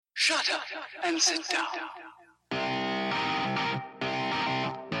Shut up and sit down.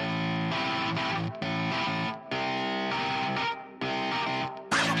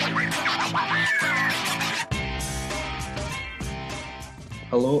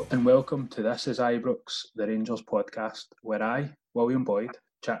 Hello and welcome to This Is Ibrox, the Rangers podcast, where I, William Boyd,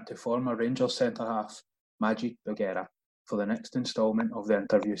 chat to former Rangers centre-half Majid Bagheera for the next instalment of the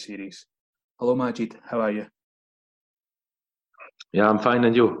interview series. Hello Majid, how are you? Yeah, I'm fine,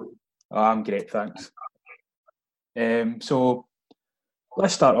 and you? Oh, I'm great, thanks. So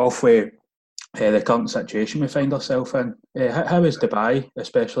let's start off with the current situation we find ourselves in. How is Dubai,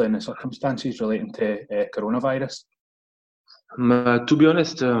 especially in the circumstances relating to coronavirus? To be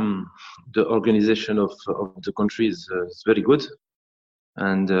honest, the organization of the country is very good,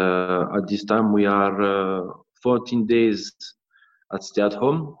 and at this time we are 14 days at stay at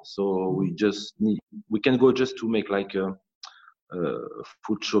home, so we can go just to make like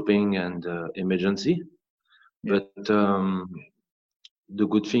food shopping and emergency. Yeah. But the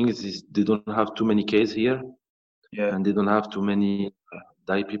good thing is they don't have too many cases here, Yeah, and they don't have too many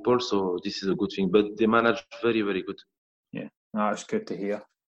die people, so this is a good thing. But they manage very, very good. yeah, that's good to hear.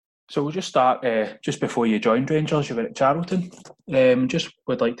 So we'll just start, just before you joined Rangers, you were at Charlton. Just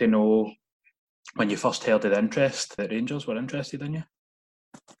would like to know when you first heard of the interest that Rangers were interested in you.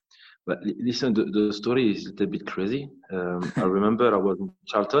 But listen, the story is a little bit crazy. I remember I was in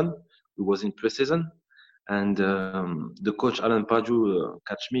Charlton. We was in pre-season, and the coach Alan Pardew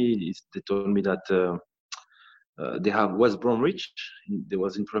catch me. They told me that they have West Bromwich. They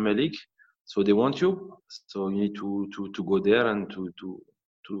was in Premier League, so they want you. So you need to go there and to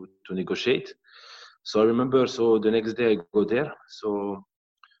negotiate. So I remember. So the next day I go there. So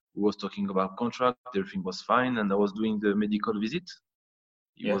we was talking about contract. Everything was fine, and I was doing the medical visit.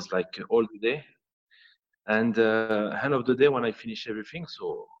 It Yeah. was like all the day. And end of the day, when I finish everything,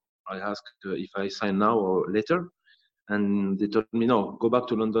 so I asked if I sign now or later. And they told me, no, go back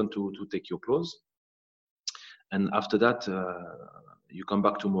to London to take your clothes. And after that, you come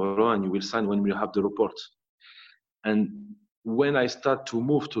back tomorrow and you will sign when we have the report. And when I start to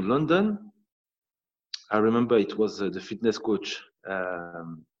move to London, I remember it was the fitness coach,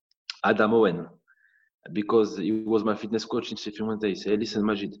 Adam Owen, because he was my fitness coach in Sheffield Wednesday. He said, listen,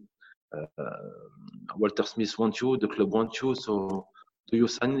 Majid, Walter Smith wants you, the club wants you, so do you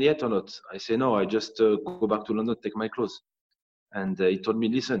sign yet or not? I say, no, I just go back to London, take my clothes. And he told me,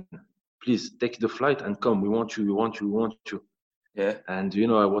 listen, please take the flight and come. We want you, we want you, we want you. Yeah. And, you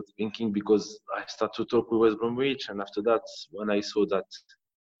know, I was thinking because I started to talk with West Bromwich. And after that, when I saw that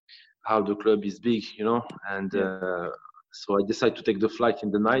how the club is big, you know, and so I decided to take the flight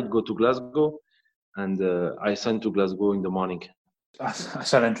in the night, go to Glasgow, and I signed to Glasgow in the morning.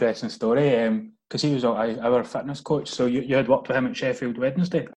 That's an interesting story, because he was our fitness coach. So you had worked with him at Sheffield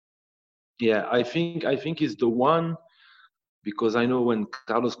Wednesday. Yeah, I think he's the one, because I know when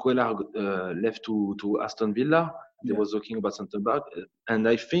Carlos Cuellar left to Aston Villa, they was talking about something about, and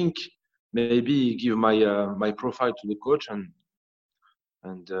I think maybe give my profile to the coach,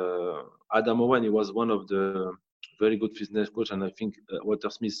 and Adam Owen, he was one of the very good business coach, and I think Walter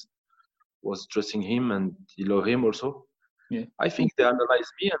Smith was trusting him and he loved him also. Yeah. I think they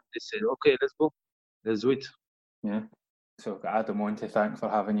analyzed me and they said, okay, let's go, let's do it. Yeah. So I've got Adam Owen to thank for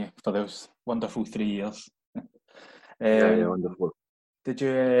having you for those wonderful 3 years. Yeah, wonderful. Did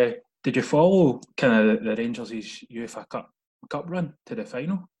you follow kind of the Rangers' UEFA Cup run to the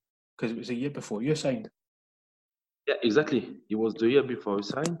final? Because it was a year before you signed. Yeah, exactly. It was the year before we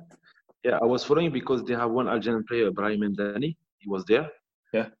signed. Yeah, I was following because they have one Algerian player, Brahim Mdani. He was there.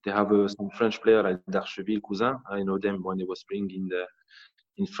 Yeah. They have some French player like Darcheville, Cousin. I know them when they was playing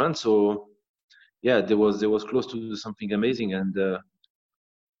in France. So yeah, they was close to do something amazing. And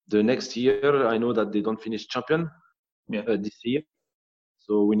the next year, I know that they don't finish champion this year.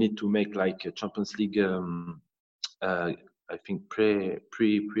 So we need to make like a Champions League. I think pre.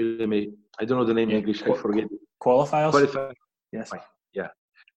 I don't know the name in English. I forget. Qualifiers. Qualify. Yes. Yeah,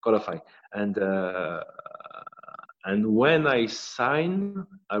 qualify. And when I signed,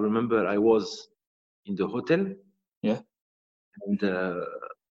 I remember I was in the hotel. Yeah. And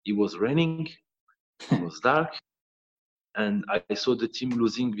it was raining. It was dark. And I saw the team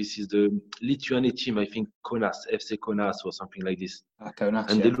losing. This is the Lithuanian team, I think Kaunas, FC Kaunas or something like this. Kaunas,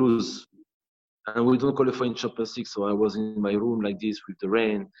 and they lose. And we don't qualify in Champions League. So I was in my room like this with the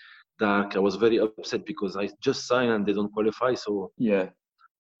rain, dark. I was very upset because I just signed and they don't qualify. So yeah,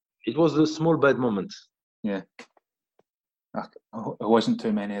 it was a small bad moment. Yeah. It wasn't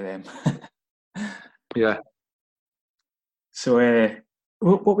too many of them. Yeah. So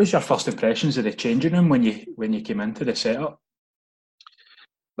what was your first impressions of the changing room when you came into the setup?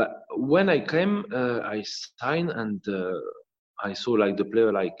 But when I came, I signed and I saw like the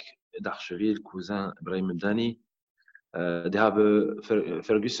player like Darcheville, Cousin, Ibrahim Dani. They have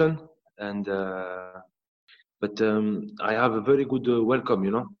Ferguson, and but I have a very good welcome.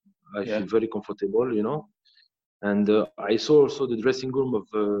 I feel very comfortable. And I saw also the dressing room of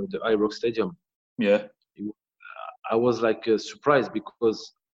the Ibrox Stadium. Yeah. I was like surprised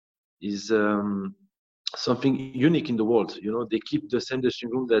because it's something unique in the world. They keep the same dressing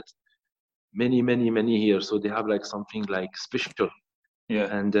room that many here, so they have like something like special. Yeah.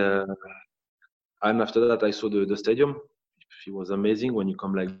 And after that, I saw the stadium. It was amazing when you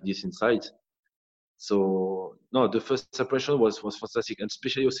come like this inside. So no, the first impression was fantastic, and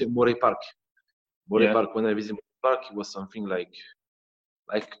especially you say Moray Park. Moray Park. When I visited Moray Park, it was something like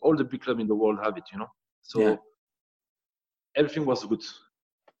all the big clubs in the world have it. So everything was good.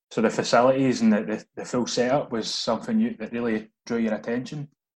 So the facilities and the full setup was something that really drew your attention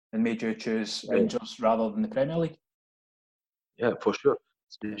and made you choose Rangers rather than the Premier League? Yeah, for sure.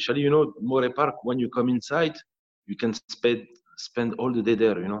 Especially, Moray Park, when you come inside, you can spend all the day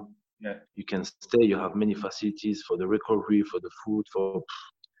there, Yeah. You can stay, you have many facilities for the recovery, for the food,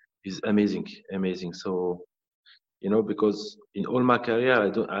 it's amazing. So, because in all my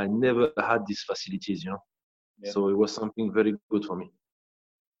career, I never had these facilities, Yeah. So it was something very good for me.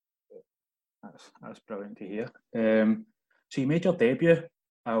 That's brilliant to hear. So you made your debut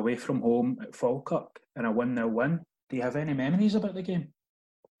away from home at Falkirk in a 1-0 win. Do you have any memories about the game?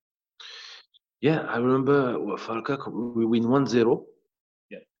 Yeah, I remember Falkirk, we win 1-0.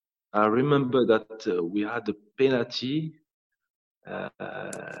 Yeah. I remember that we had a penalty.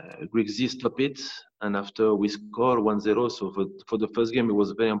 Griggsy stopped it, and after we scored 1-0. So for the first game, it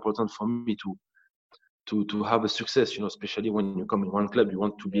was very important for me to have a success. Especially when you come in one club, you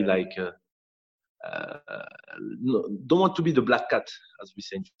want to be like don't want to be the black cat, as we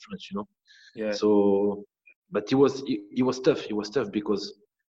say in French. Yeah. So, but it was tough. It was tough because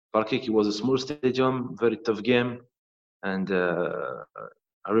Falkirk, it was a small stadium, very tough game, and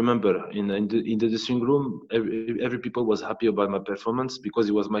I remember in the dressing room, every people was happy about my performance because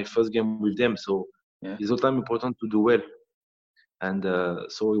it was my first game with them. So it's all time important to do well, and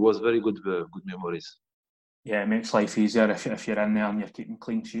so it was very good memories. Yeah, it makes life easier if you're in there and you're keeping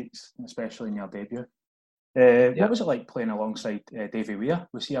clean sheets, especially in your debut. What was it like playing alongside Davy Weir?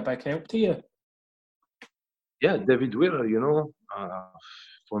 Was he a big help to you? Yeah, David Weir,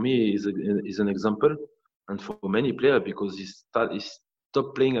 for me is an example, and for many players because he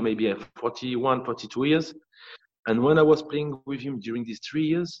stopped playing maybe at 41, 42 years. And when I was playing with him during these 3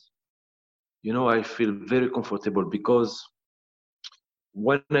 years, I feel very comfortable because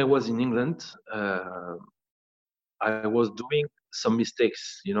when I was in England, I was doing some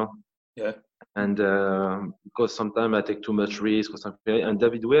mistakes, Yeah. And because sometimes I take too much risk or something, and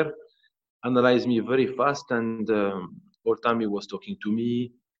David Weir analyzed me very fast, and all time he was talking to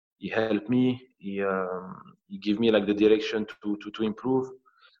me. He helped me. He gave me like the direction to improve,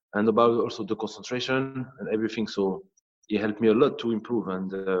 and about also the concentration and everything. So he helped me a lot to improve.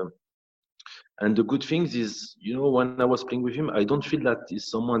 And the good things is, when I was playing with him, I don't feel that he's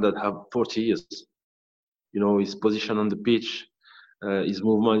someone that have 40 years. His position on the pitch, his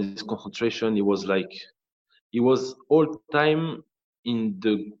movement, his concentration. He was all time in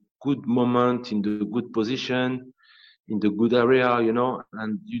the good moment, in the good position, in the good area,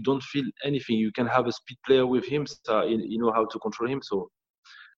 and you don't feel anything. You can have a speed player with him, so you know how to control him. So,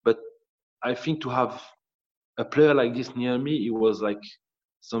 but I think to have a player like this near me, it was like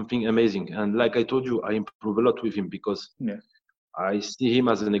something amazing. And like I told you, I improve a lot with him because I see him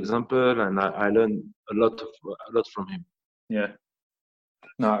as an example, and I learn a lot from him. Yeah.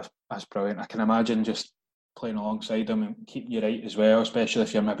 No, that's brilliant. I can imagine just playing alongside him and keeping you right as well, especially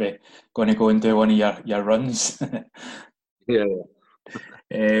if you're maybe going to go and do one of your runs. Yeah.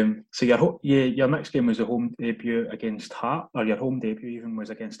 So your next game was a home debut against Hearts, or your home debut even was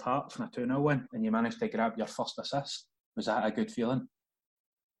against Hearts in a 2-0 win, and you managed to grab your first assist. Was that a good feeling?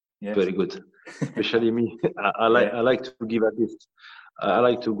 Yes. Very good, especially me. I like to give assist. I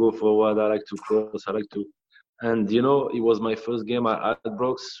like to go forward. I like to cross. I like to, and it was my first game at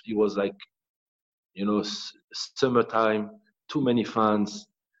Ibrox. It was like, summertime, too many fans.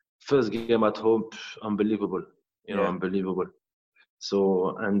 First game at home, unbelievable. Unbelievable.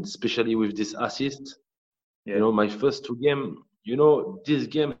 So, and especially with this assist, my first 2 games, this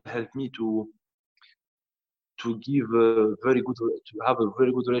game helped me to have a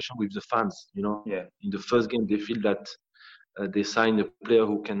very good relation with the fans. In the first game, they feel that they sign a player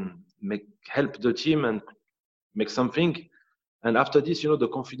who can help the team and make something. And after this, the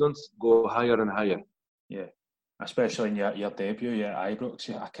confidence go higher and higher. Yeah, especially in your debut at Ibrox.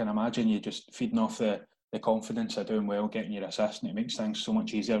 I can imagine you just feeding off the confidence of doing well, getting your assist, and it makes things so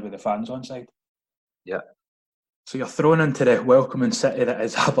much easier with the fans on side. Yeah. So you're thrown into the welcoming city that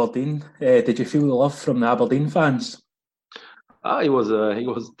is Aberdeen. Did you feel the love from the Aberdeen fans? It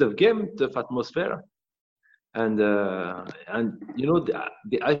was tough game, tough atmosphere, and you know,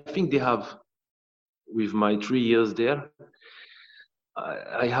 I think they have, with my 3 years there,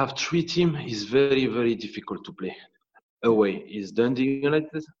 I have 3 teams. Is very, very difficult to play away. Is Dundee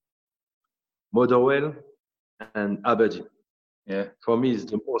United, Motherwell, and Aberdeen. Yeah. For me, it's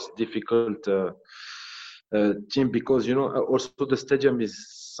the most difficult team because, you know, also the stadium is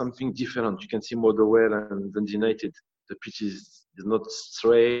something different. You can see Motherwell and Dundee United. The pitch is not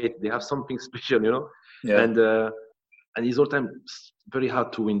straight. They have something special, you know. Yeah. And it's all time very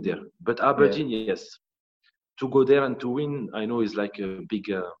hard to win there. But Aberdeen, yes, to go there and to win, I know it's like a big,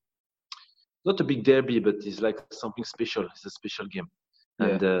 not a big derby, but it's like something special. It's a special game.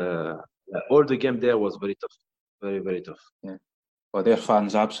 And all the game there was very tough, very, very tough. Yeah. Well, their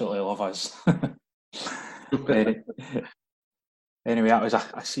fans absolutely love us. Anyway, that was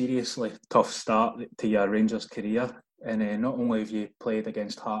a seriously tough start to your Rangers career. And not only have you played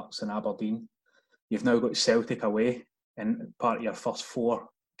against Hearts and Aberdeen, you've now got Celtic away in part of your first 4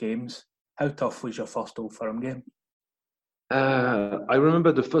 games. How tough was your first Old Firm game? I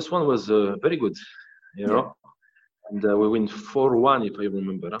remember the first one was very good, you know. And we win 4-1, if I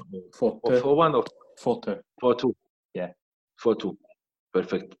remember. 4-2. 4-1 or 4-2. 4-2. Yeah. 4-2.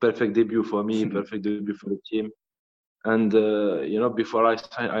 Perfect debut for me, perfect debut for the team. And, you know, before I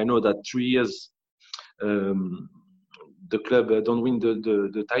signed, I know that 3 years the club don't win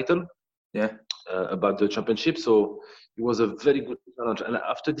the title. Yeah. About the championship. So it was a very good challenge. And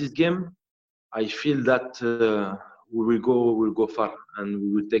after this game, I feel that we'll go far and we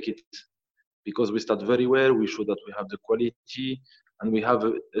will take it because we start very well. We show that we have the quality and we have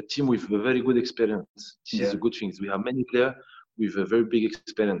a team with a very good experience. This is a good thing. We have many players with a very big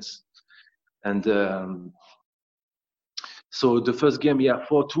experience. And so the first game,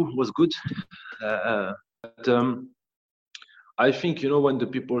 4-2 was good. But I think, you know, when the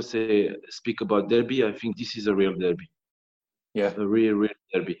people speak about derby, I think this is a real derby. Yeah. A real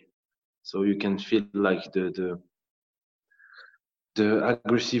derby. So you can feel like the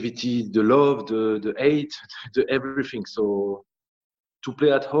aggressivity, the love, the hate, the everything. So to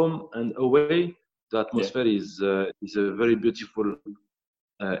play at home and away, the atmosphere is a very beautiful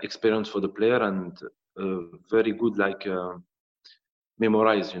experience for the player and very good, like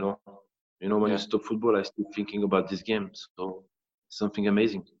memorize. You know, when you stop football, I still thinking about this game. So something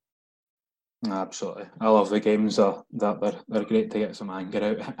amazing. Absolutely, I love the games. They're great to get some anger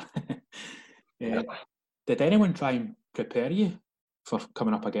out. Did anyone try and prepare you for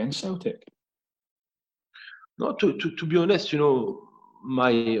coming up against Celtic? No, to be honest, you know,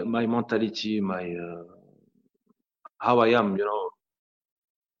 my mentality, my how I am, you know,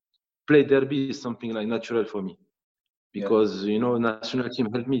 play derby is something like natural for me because you know, national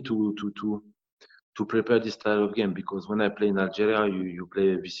team helped me to prepare this style of game because when I play in Algeria, you play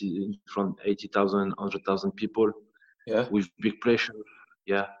in front 80,000, 100,000 people with big pressure.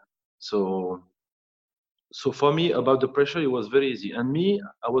 Yeah. So for me, about the pressure, it was very easy. And me,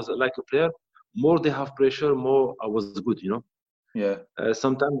 I was like a player, more they have pressure, more I was good, you know. Yeah.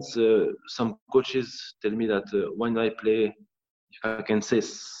 Sometimes some coaches tell me that when I play, if I can say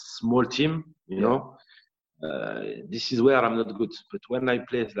small team, you know, this is where I'm not good. But when I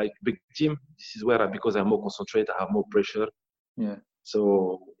play like big team, this is where because I'm more concentrated, I have more pressure. Yeah.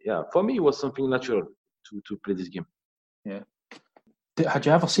 So for me, it was something natural to play this game. Yeah. Had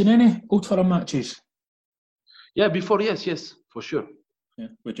you ever seen any Old Firm matches? Yeah, before, yes, for sure. Yeah,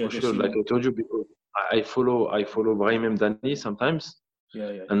 for sure. Like I told you before, I follow Brahim Mdani sometimes.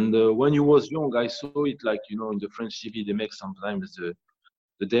 Yeah. And when you was young, I saw it like, you know, in the French TV, they make sometimes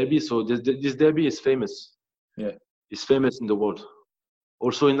the derby. So this derby is famous. Yeah, it's famous in the world.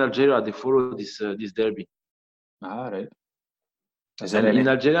 Also in Algeria, they follow this derby. Right. In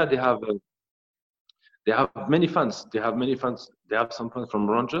Algeria, they have many fans. They have some fans from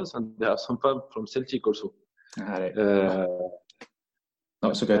Rangers and they have some fans from Celtic also. Right.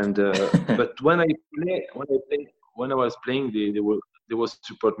 Not so good. And but when I was playing, they were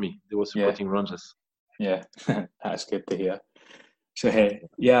support me. They were supporting Rangers. Yeah, that's good to hear. So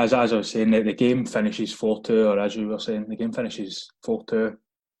as I was saying, the game finishes 4-2, or as you were saying, the game finishes 4-2.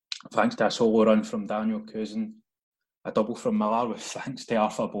 Thanks to a solo run from Daniel Cousin, a double from Miller with thanks to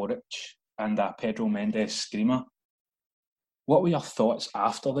Arthur Boric and a Pedro Mendes screamer. What were your thoughts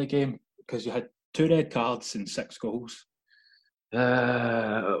after the game? Because you had 2 red cards and 6 goals.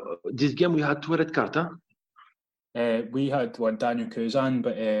 This game we had 2 red cards. Huh? We had one, Daniel Kuzan,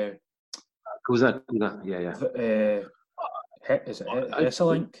 but Kuzan, yeah. Is it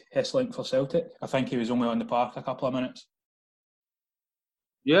Hesselink for Celtic? I think he was only on the park a couple of minutes.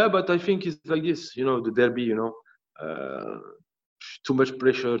 Yeah, but I think it's like this, the derby, too much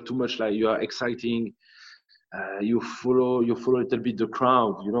pressure, too much like you are exciting. You follow a little bit the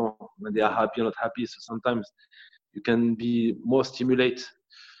crowd, when they are happy or not happy. So sometimes you can be more stimulate.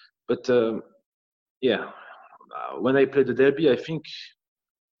 But when I play the derby, I think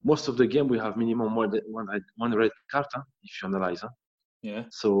most of the game we have minimum more than one red card, if you analyze. Yeah.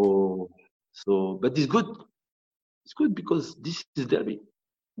 So, but it's good. It's good because this is derby.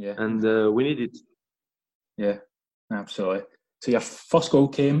 Yeah. And we need it. Yeah, absolutely. So your first goal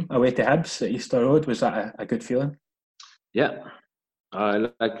came away to Hibs at Easter Road. Was that a good feeling? Yeah.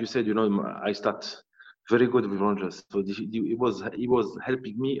 Like you said, I start very good with Rangers. So he was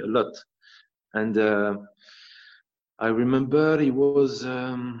helping me a lot. And I remember it was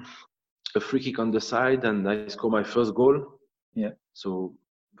a free kick on the side, and I scored my first goal. Yeah. So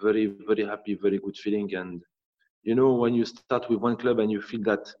very, very happy, very good feeling. And when you start with one club and you feel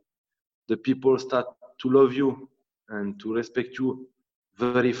that the people start to love you and to respect you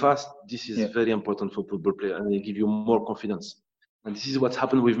very fast, this is very important for football player, and they give you more confidence. And this is what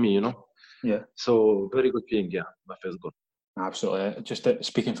happened with me, Yeah. So very good feeling, my first goal. Absolutely. Just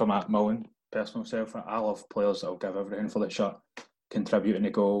speaking from my own personal self, I love players that will give everything for the shirt, contributing to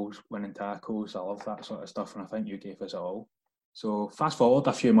goals, winning tackles. I love that sort of stuff, and I think you gave us it all. So fast forward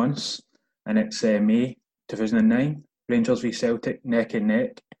a few months, and it's May 2009. Rangers v Celtic, neck and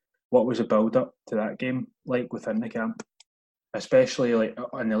neck. What was the build-up to that game like within the camp, especially like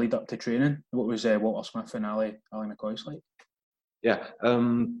in the lead up to training? What was Walter Smith and Ali McCoist like? Yeah,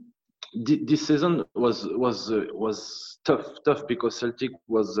 this season was tough because Celtic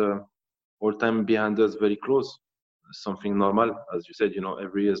was all time behind us, very close. Something normal, as you said,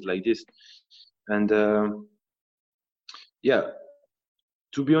 every year is like this. And to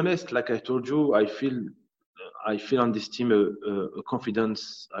be honest, like I told you, I feel on this team a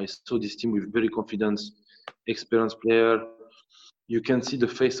confidence. I saw this team with very confidence, experienced player. You can see the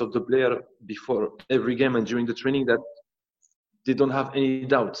face of the player before every game and during the training that they don't have any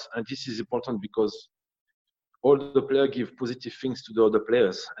doubts. And this is important because all the players give positive things to the other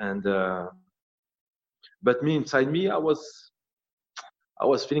players. And but me, inside me, I was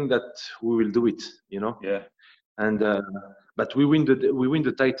feeling that we will do it, Yeah. And but we win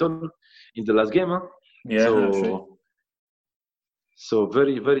the title in the last game, huh? Yeah. So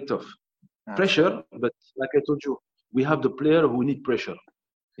very, very tough. Pressure, but like I told you, we have the player who need pressure.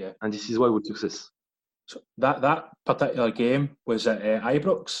 Yeah. And this is why we're success. So that particular game was at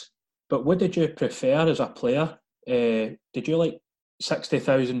Ibrox. But what did you prefer as a player? Did you like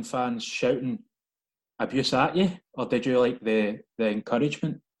 60,000 fans shouting abuse at you, or did you like the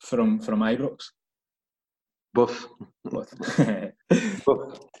encouragement from Ibrox? Both.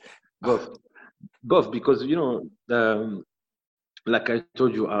 Both, because like I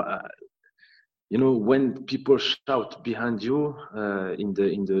told you, when people shout behind you in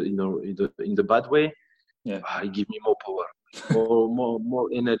the bad way, it gives me more power, more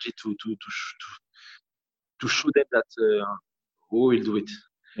energy to show them that we will do it.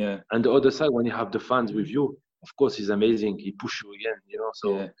 Yeah. And the other side, when you have the fans with you, of course, it's amazing. He push you again,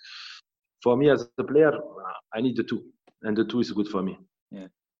 So for me as a player, I need the two, and the two is good for me. Yeah,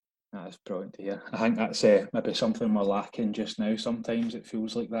 that's brilliant to hear. I think that's maybe something we're lacking just now. Sometimes it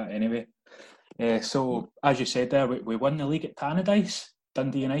feels like that anyway. So, as you said there, we won the league at Tannadice,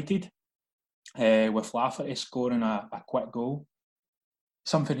 Dundee United, with Lafferty scoring a quick goal.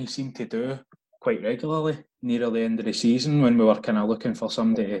 Something he seemed to do quite regularly near the end of the season when we were kind of looking for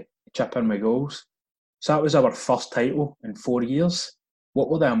somebody to chip in with goals. So that was our first title in 4 years. What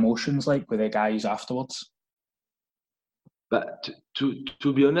were the emotions like with the guys afterwards? But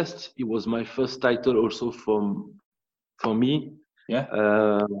to be honest, it was my first title also for me. Yeah.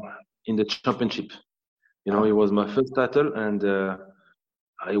 In the championship, it was my first title, and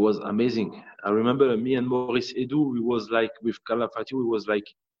it was amazing. I remember me and Maurice Edu, we was like with Calafati, we was like,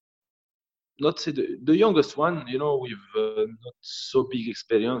 not say the youngest one, with not so big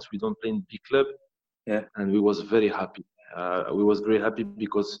experience. We don't play in big club. Yeah. And we was very happy. We was very happy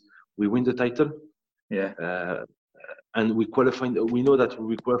because we win the title. Yeah. And we qualified. We know that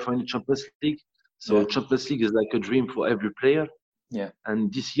we qualify in the Champions League. So Champions League is like a dream for every player. Yeah.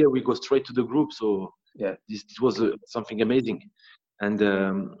 And this year we go straight to the group. So this was something amazing. And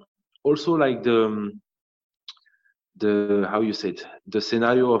also like the how you said, the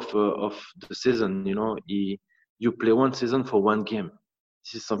scenario of the season, you play one season for one game.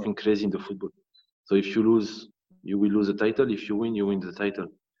 This is something crazy in the football. So if you lose you will lose the title. If you win, you win the title.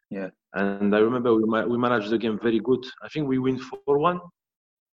 Yeah. And I remember we managed the game very good. I think we win 4-1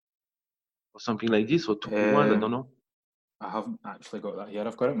 or something like this, or 2-1. I don't know. I haven't actually got that here.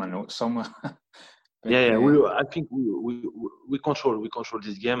 I've got it in my notes somewhere. But, Yeah. I think we control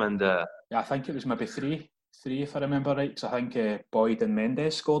this game, and yeah, I think it was maybe 3 if I remember right. Because I think Boyd and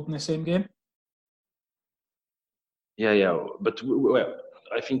Mendes scored in the same game. Yeah. But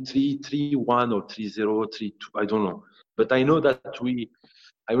I think 3-1 or 3-0, 3-2. I don't know. But I know that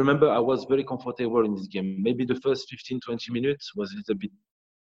I remember I was very comfortable in this game. Maybe the first 15-20 minutes was a little bit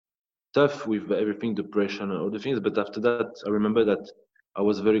tough with everything, the pressure and all the things. But after that, I remember that I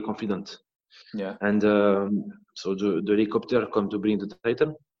was very confident. Yeah. And so the helicopter come to bring the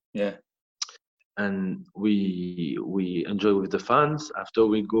title. Yeah. And we enjoy with the fans. After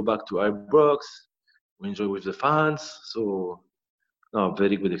we go back to Ibrox, we enjoy with the fans. So, no,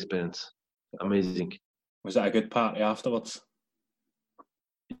 very good experience. Amazing. Was that a good party afterwards?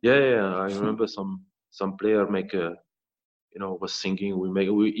 Yeah. I remember some player make was singing.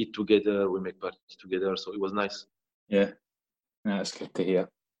 We eat together. We make party together. So it was nice. Yeah, that's good to hear.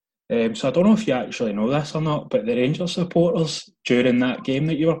 So I don't know if you actually know this or not, but the Rangers supporters during that game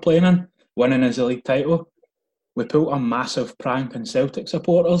that you were playing in, winning as the league title, we pulled a massive prank on Celtic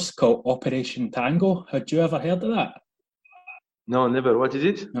supporters called Operation Tango. Had you ever heard of that? No, never. What is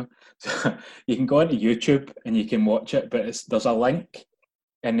it? No. So you can go onto YouTube and you can watch it, but there's a link,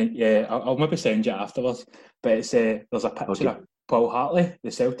 and I'll maybe send you it afterwards. But it's there's a picture of Paul Hartley,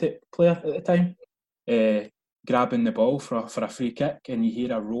 the Celtic player at the time, grabbing the ball for a free kick, and you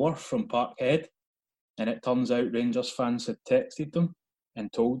hear a roar from Parkhead, and it turns out Rangers fans had texted them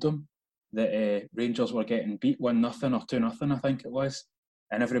and told them that Rangers were getting beat 1-0 or 2-0, I think it was,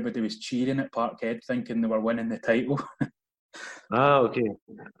 and everybody was cheering at Parkhead thinking they were winning the title. Okay.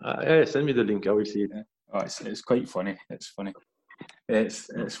 Yeah, send me the link. I will see it. Yeah. Oh, it's quite funny. It's funny.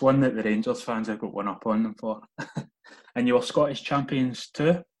 It's one that the Rangers fans have got one up on them for. And you were Scottish champions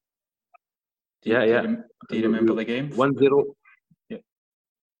too? Do you remember the game? 1-0.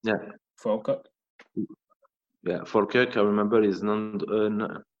 Yeah. Falkirk. Yeah, Falkirk, I remember, is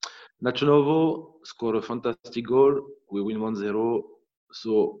Nacionovo scored a fantastic goal. We win 1-0.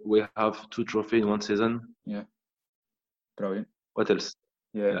 So we have 2 trophies in one season. Yeah. Brilliant. What else?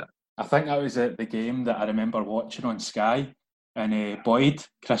 Yeah. I think that was the game that I remember watching on Sky. And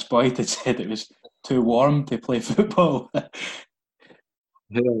Chris Boyd had said it was too warm to play football.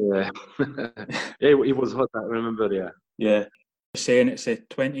 Yeah. It was hot, I remember, yeah. Yeah. Saying it's a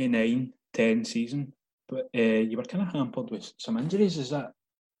 29-10 season, but you were kind of hampered with some injuries. Is that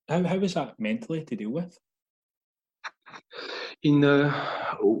how was that mentally to deal with? In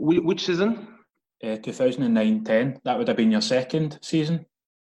which season? 2009-10. That would have been your second season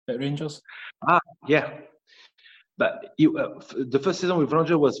at Rangers. Yeah. But the first season with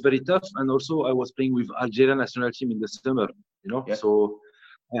Rangers was very tough, and also I was playing with Algeria national team in the summer. Yeah. So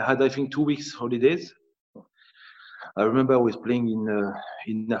I had, I think, 2 weeks holidays. I remember I was playing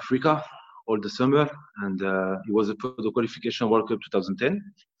in Africa all the summer, and it was for the qualification World Cup 2010,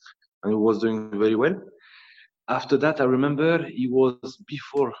 and it was doing very well. After that, I remember it was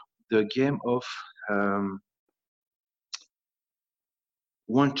before the game of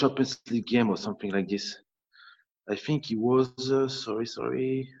one Champions League game or something like this. I think it was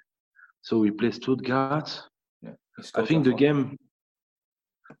sorry. So we played Stuttgart. Yeah, I think the game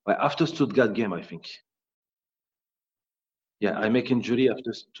after Stuttgart game, I think. Yeah, I make injury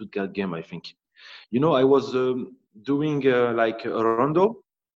after Stuttgart game, I think. I was doing like a rondo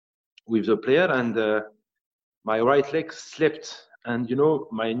with the player, and my right leg slipped, and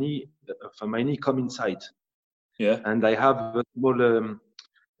my knee come inside. Yeah. And I have a small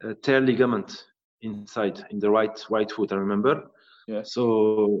tear ligament inside in the right foot, I remember. Yeah.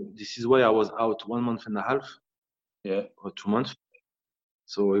 So this is why I was out 1.5 months. Yeah. Or 2 months.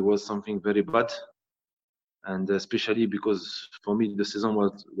 So it was something very bad, and especially because for me the season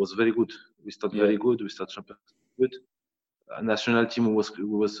was very good. We started very good. We started Champions good. National team was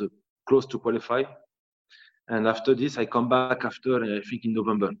close to qualify, and after this I come back after I think in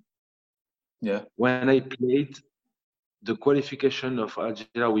November. Yeah. When I played the qualification of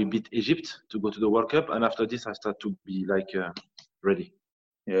Algeria, we beat Egypt to go to the World Cup, and after this I start to be like ready.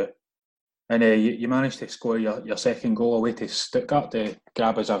 Yeah. And you managed to score your second goal away to Stuttgart to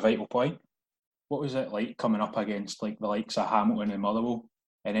grab as a vital point. What was it like coming up against like the likes of Hamilton and Motherwell,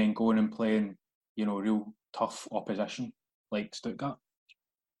 and then going and playing, real tough opposition like Stuttgart?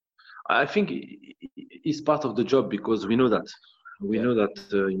 I think it's part of the job, because we know that. We know that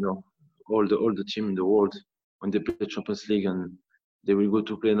all the team in the world, when they play Champions League, and they will go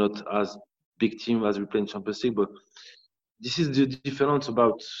to play not as big team as we play in Champions League. But this is the difference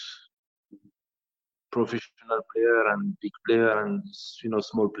about professional player and big player and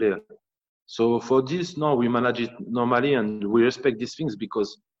small player. So for this, no, we manage it normally and we respect these things because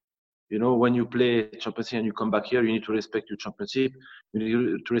when you play Champions League and you come back here, you need to respect your championship. You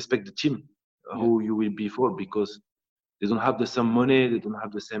need to respect the team who you will be for because they don't have the same money, they don't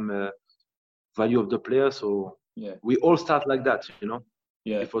have the same value of the player. So we all start like that,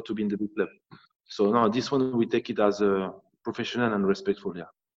 before to be in the big club. So now this one we take it as a professional and respectful.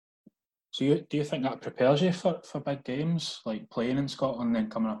 Yeah. So do you think that prepares you for big games like playing in Scotland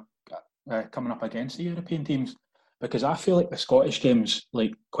and then coming up against the European teams? Because I feel like the Scottish game's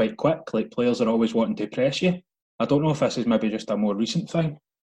like quite quick. Like players are always wanting to press you. I don't know if this is maybe just a more recent thing.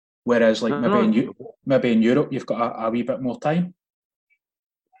 Whereas like maybe in Europe you've got a wee bit more time.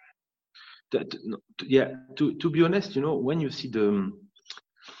 To be honest, when you see the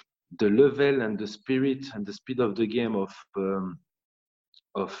level and the spirit and the speed of the game of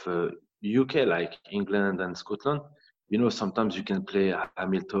UK, like England and Scotland, sometimes you can play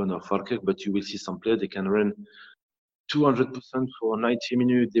Hamilton or Falkirk, but you will see some players, they can run 200% for 90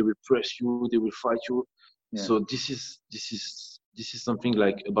 minutes. They will press you, they will fight you. Yeah. So this is something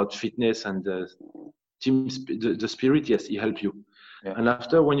like about fitness and team, the spirit. Yes, it helps you. Yeah. And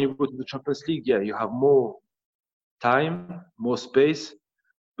after, when you go to the Champions League, you have more time, more space,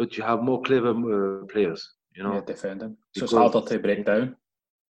 but you have more clever players. Defending. So it's harder to break down.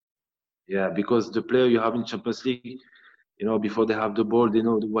 Yeah, because the player you have in Champions League, before they have the ball, they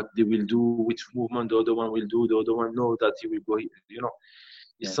know what they will do, which movement the other one will do, the other one know that he will go,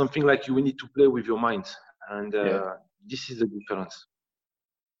 It's something like you need to play with your mind. And this is the difference.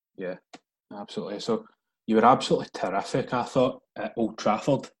 Yeah, absolutely. So you were absolutely terrific, I thought, at Old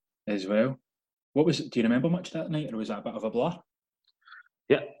Trafford as well. Do you remember much that night, or was that a bit of a blur?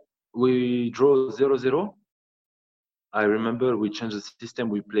 Yeah, we draw 0-0. I remember we changed the system.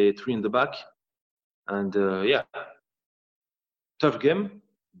 We play 3 in the back. And tough game,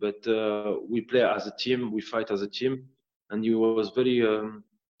 but we play as a team, we fight as a team. And it was very,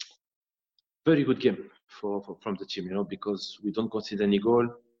 very good game from the team, because we don't concede any goal.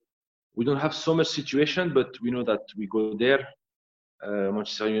 We don't have so much situation, but we know that we go there.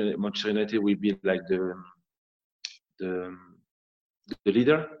 Manchester United will be like the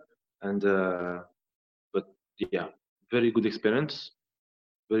leader, and but very good experience,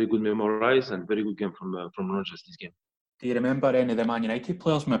 very good memorize, and very good game from Rangers this game. Do you remember any of the Man United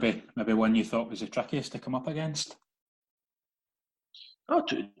players? Maybe one you thought was the trickiest to come up against? No,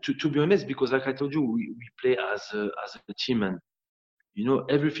 to be honest, because like I told you, we play as a team, and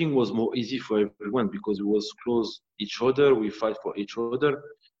everything was more easy for everyone because we was close each other, we fight for each other.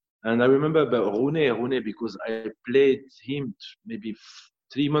 And I remember about Rooney because I played him maybe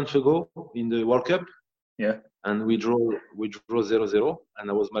 3 months ago in the World Cup. Yeah. And we draw 0-0, and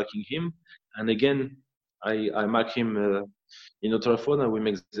I was marking him, and again I mark him in Old Trafford, and we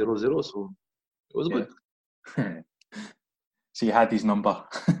make 0-0. So it was good. So you had his number.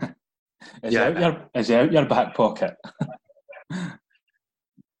 Is he out your back pocket?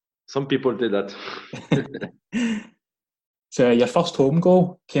 Some people did that. So your first home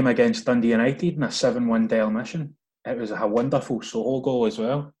goal came against Dundee United in a 7-1 Dale mission. It was a wonderful solo goal as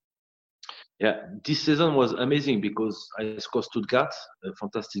well. Yeah, this season was amazing because I scored Stuttgart, a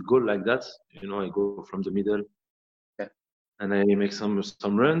fantastic goal like that. I go from the middle, and I make some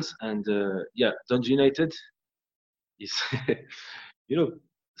runs. And Dundee United is,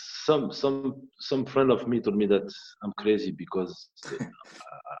 some friend of me told me that I'm crazy because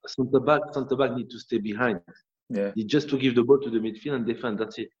centre back need to stay behind. Yeah, just to give the ball to the midfield and defend.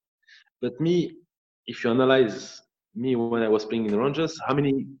 That's it. But me, if you analyze me when I was playing in Rangers, how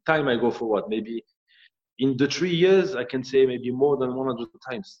many times I go forward? Maybe in the 3 years, I can say maybe more than 100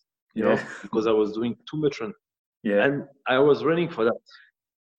 times, because I was doing too much run. Yeah. And I was running for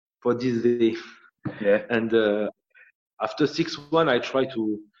this day. Yeah. And after 6-1,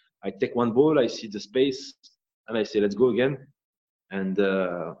 I take one ball, I see the space, and I say, let's go again. And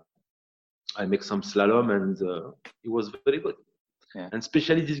I make some slalom, and it was very good. Yeah. And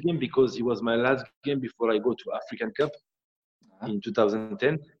especially this game because it was my last game before I go to African Cup in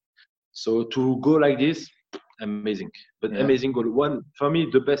 2010. So to go like this, amazing. But amazing goal. One, for me,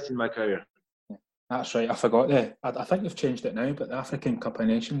 the best in my career. Yeah. That's right. I forgot that. I think they've changed it now, but the African Cup of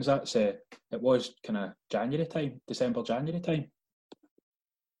Nations, it was kind of December, January time.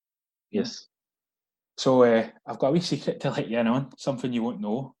 Yes. So I've got a wee secret to let you in on, something you won't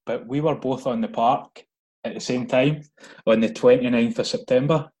know, but we were both on the park at the same time on the 29th of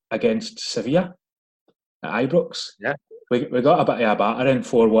September against Sevilla at Ibrox. Yeah. we got a bit of a battering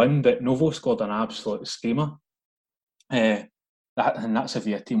 4-1, but Novo scored an absolute screamer. That's a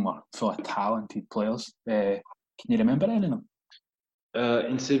Villa team were full of talented players. Can you remember any of them?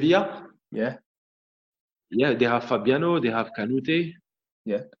 In Sevilla, Yeah. yeah, they have Fabiano, they have Canute.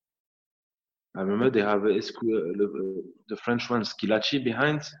 Yeah. I remember they have the French one, Schillaci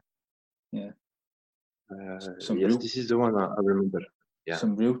behind. Yeah. Yes, this is the one I remember. Yeah.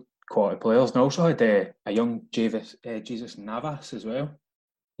 Some real quality players. And also had a young Jesus Navas as well.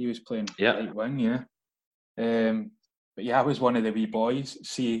 He was playing right wing, yeah. But yeah, I was one of the wee boys.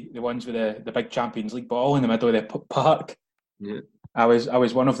 See, the ones with the big Champions League ball in the middle of the park. Yeah. I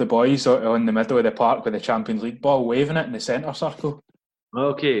was one of the boys on the middle of the park with the Champions League ball, waving it in the centre circle.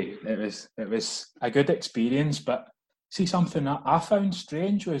 Okay. It was a good experience, but see, something that I found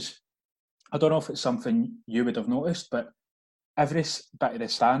strange was, I don't know if it's something you would have noticed, but every bit of the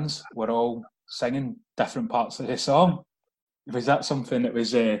stands were all singing different parts of the song. Was that something that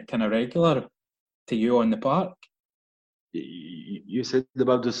was kind of regular to you on the park? You said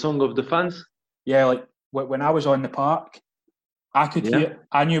about the song of the fans? Yeah, like when I was on the park, I could hear,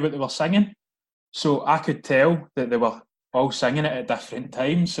 I knew what they were singing, so I could tell that they were all singing it at different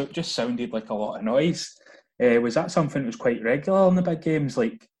times, so it just sounded like a lot of noise. Was that something that was quite regular in the big games?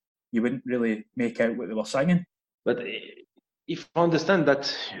 Like, you wouldn't really make out what they were singing? But if I understand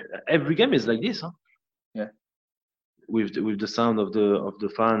that every game is like this, huh? Yeah. With the sound of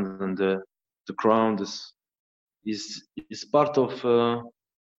the fans and the crowd is part of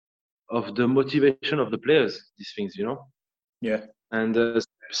the motivation of the players. These things, you know. Yeah. And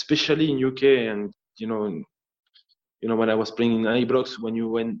especially in UK, and you know when I was playing in Ibrox, when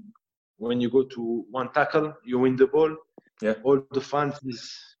you go to one tackle, you win the ball. Yeah. All the fans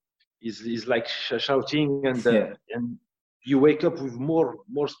is like shouting, and Yeah. and you wake up with more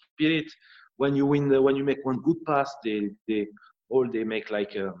spirit when you win. When you make one good pass, they make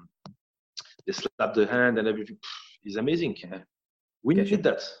like they slap the hand and everything. It's amazing. Yeah. We need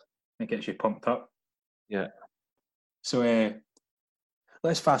that. It gets you pumped up. Yeah. So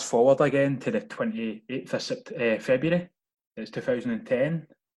let's fast forward again to the 28th of February. It's 2010,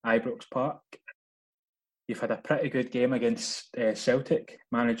 Ibrox Park. You've had a pretty good game against Celtic,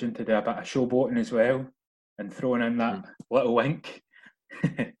 managing to do a bit of showboating as well and throwing in that little wink.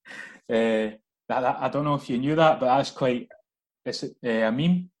 I don't know if you knew that, but that's it's a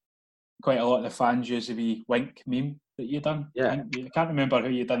meme. Quite a lot of the fans use the wee wink meme that you done. Yeah. I can't remember who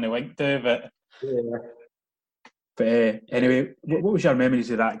you done the wink to, but... Yeah. But anyway, what was your memories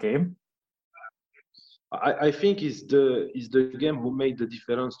of that game? I think is the game who made the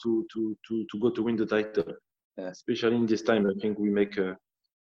difference to go to win the title. Yeah. Especially in this time, I think we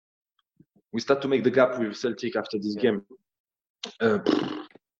start to make the gap with Celtic after this game.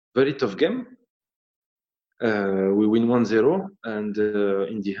 Very tough game. We win 1-0, and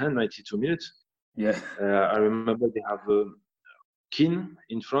in the end, 92 minutes. Yeah. I remember they have Keane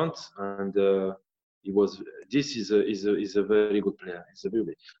in front, and this is a very good player.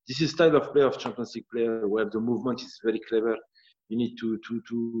 This is style of player of Champions League player where the movement is very clever. You need to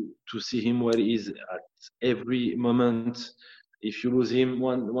see him where he is at every moment. If you lose him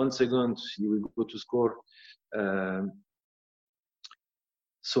 1 second, he will go to score.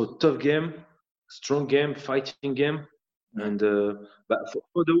 So tough game, strong game, fighting game, and but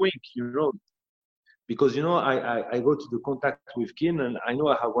for the win, because I go to the contact with Keane, and I know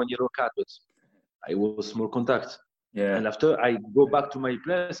I have 1 yellow card, but I was small contact. Yeah. And after I go back to my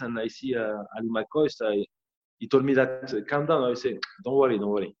place and I see Ali McCoy, he told me that calm down. I say, don't worry,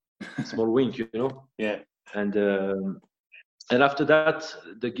 small wink, Yeah. And after that,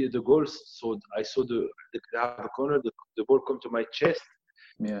 the goals. So I saw the corner, the ball come to my chest.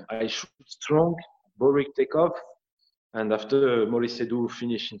 Yeah. I shoot strong, Boric take off, and after Maurice Edu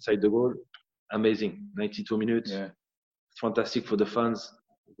finish inside the goal. Amazing, 92 minutes. Yeah. Fantastic for the fans.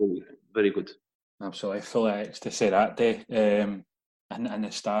 Very, very good. Absolutely, full of ecstasy that day in the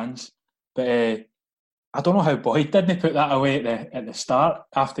stands. But I don't know how Boyd didn't put that away at the start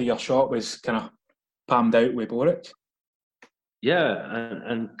after your shot was kind of palmed out with Boric. Yeah,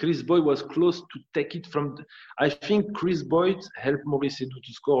 and Chris Boyd was close to take it from. I think Chris Boyd helped Maurice Edu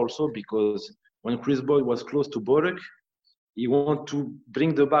to score also, because when Chris Boyd was close to Boric, he wanted to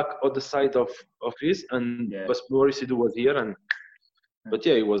bring the back on the side of Chris, and but Maurice Edu was here, but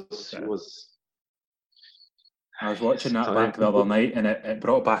yeah, it was. I was watching that back the other night, and it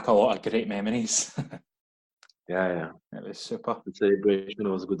brought back a lot of great memories. Yeah. It was super. The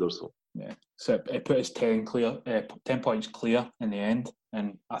celebration was good also. Yeah, so it put us 10 points clear in the end,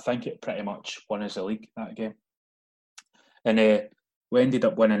 and I think it pretty much won us the league that game. And we ended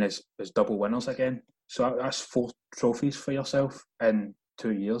up winning as double winners again. So that's 4 trophies for yourself in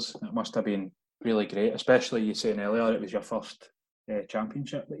 2 years. It must have been really great, especially you saying earlier it was your first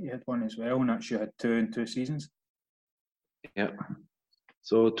championship that you had won as well, and that's you had 2 in 2 seasons. Yeah.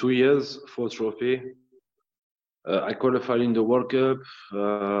 So 2 years, 4 trophy. I qualified in the World Cup.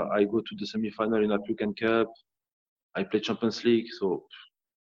 I go to the semi-final in African Cup. I play Champions League. So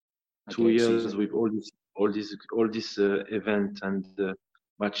 2 years season. With all this event and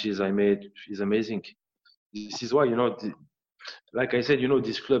matches I made is amazing. This is why, like I said,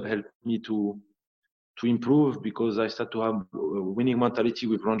 this club helped me to improve, because I start to have a winning mentality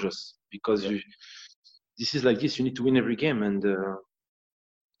with Rangers, because this is like this, you need to win every game. And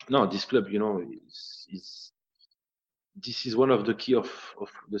no, this club, this is one of the key of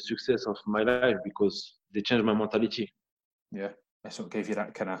the success of my life, because they changed my mentality. Yeah, that's what gave you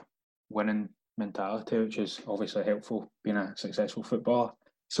that kind of winning mentality, which is obviously helpful being a successful footballer.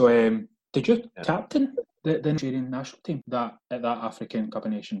 So did you captain the Nigerian national team at that African Cup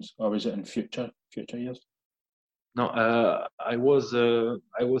of Nations, or was it in future years? No, I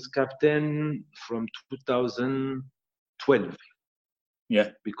was captain from 2012. Yeah,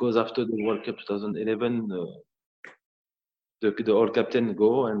 because after the World Cup 2011, the old captain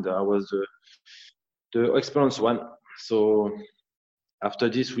go, and I was the experienced one. So after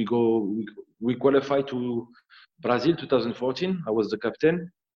this, we qualified to Brazil 2014. I was the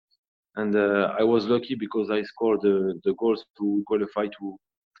captain, and I was lucky because I scored the goals to qualify to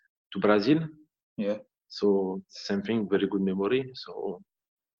Brazil. Yeah. So same thing, very good memory. So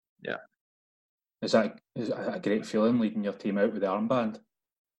yeah. Is that a great feeling, leading your team out with the armband?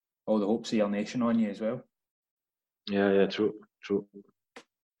 All the hopes of your nation on you as well. Yeah, true.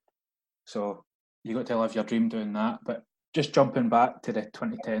 So you got to live your dream doing that. But just jumping back to the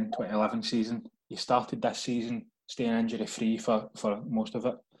 2010-2011 season, you started this season staying injury free for most of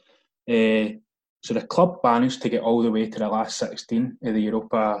it. So the club managed to get all the way to the last 16 of the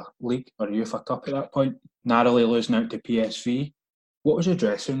Europa League or UEFA Cup at that point, narrowly losing out to PSV. What was your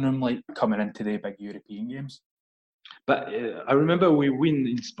dressing room like coming into the big European games? But I remember we win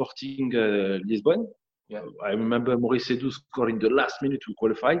in Sporting Lisbon. Yeah. I remember Maurice Edu scoring the last minute to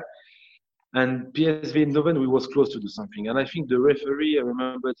qualify. And PSV Eindhoven, we was close to do something. And I think the referee, I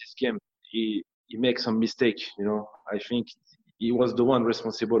remember this game, he makes some mistake. I think he was the one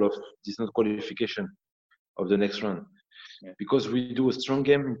responsible of this not qualification of the next round. Yeah. Because we do a strong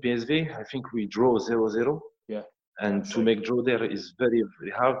game in PSV, I think we draw 0-0. Yeah. And to make draw there is very,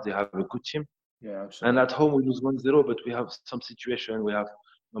 very hard. They have a good team. Yeah, absolutely. And at home we lose 1-0, but we have some situation. We have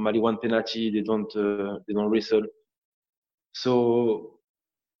normally one penalty. They don't whistle. So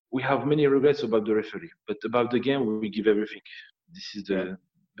we have many regrets about the referee, but about the game we give everything. This is the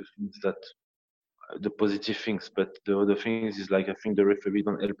things that the positive things, but the other things is like I think the referee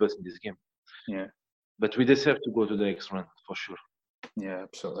don't help us in this game. Yeah. But we deserve to go to the next round for sure. Yeah,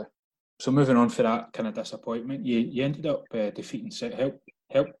 absolutely. So moving on for that kind of disappointment, you ended up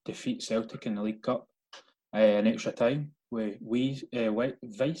helped defeat Celtic in the League Cup in extra time with Weiss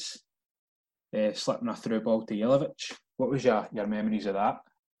slipping a through ball to Jelavic. What was your memories of that?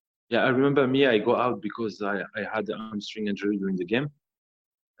 Yeah, I remember I go out because I had a hamstring injury during the game.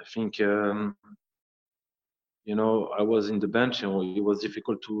 I think I was in the bench and it was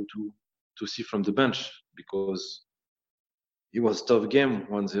difficult to see from the bench because it was a tough game,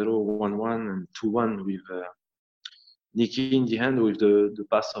 1-0, 1-1 and 2-1 with Nicky in the hand with the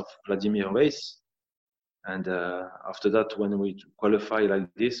pass of Vladimir Weiss. And after that, when we qualify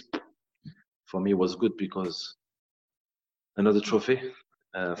like this, for me it was good because another trophy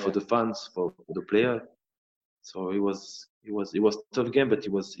for the fans, for the player. So it was a tough game, but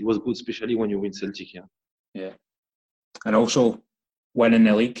it was good, especially when you win Celtic. Yeah, and also winning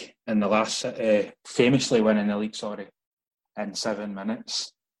the league in the last, famously winning the league, in 7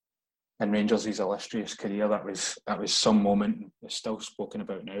 minutes in Rangers' illustrious career. That was some moment. It's still spoken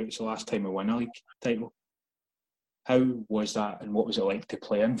about now. It's the last time we won a league title. How was that, and what was it like to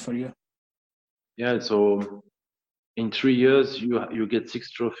play in for you? Yeah, so in 3 years you get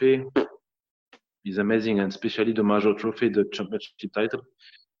 6 trophies. It's amazing, and especially the major trophy, the championship title.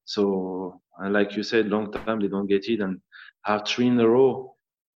 So, and like you said, long time they don't get it, and have 3 in a row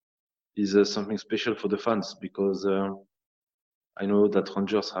is something special for the fans because I know that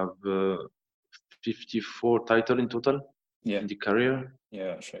Rangers have 54 titles in total in the career.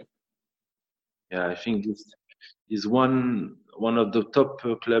 Yeah, that's right. Yeah, I think this is one of the top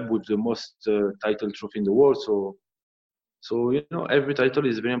club with the most title trophy in the world. So every title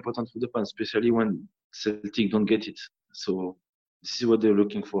is very important for the fans, especially when Celtic don't get it. So this is what they're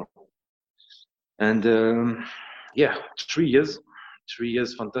looking for. And 3 years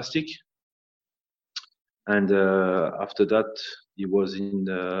fantastic. And after that, it was in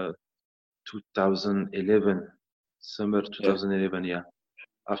 2011, summer 2011. Yeah.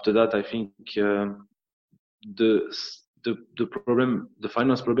 After that, I think the problem, the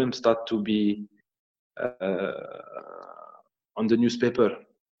finance problem, start to be on the newspaper.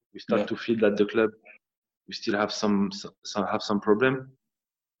 We start to feel that the club, we still have some problem,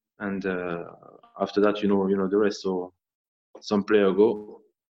 and after that, you know the rest. So some player go,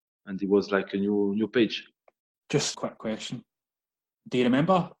 and it was like a new page. Just a quick question: do you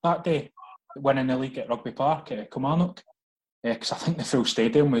remember that day winning the league at Rugby Park at Kilmarnock? Because I think the full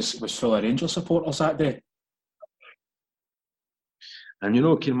stadium was full of Rangers supporters that day. And you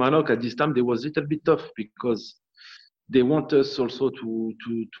know, Kilmarnock at this time, they was a little bit tough because they want us also to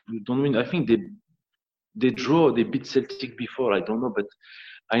don't win. I think they beat Celtic before. I don't know, but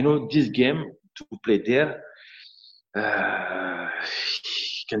I know this game to play there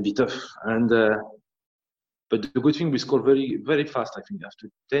can be tough. And but the good thing, we score very, very fast. I think after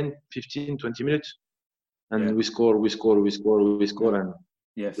 10, 15, 20 minutes, and we score, and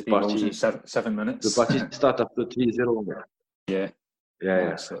the party in 7 minutes. The party start after 3-0. Yeah.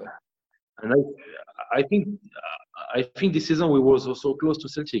 And I think this season we was also close to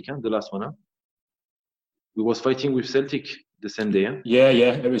Celtic, the last one. We was fighting with Celtic the same day. Yeah.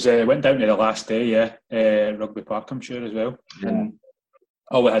 It was went down to the last day. Rugby Park, I'm sure as well. Yeah. And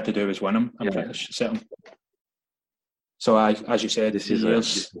all we had to do was win them and finish second. So as you said, 3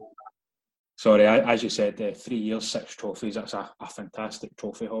 years. As you said, 3 years, 6 trophies. That's a fantastic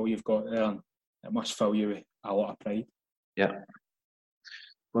trophy haul you've got there, and it must fill you with a lot of pride. Yeah,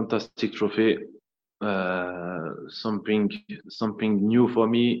 fantastic trophy. Something new for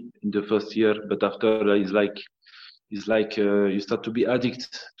me in the first year, but after it's like you start to be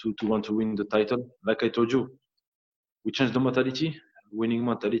addicted to want to win the title. Like I told you, we changed the mentality, winning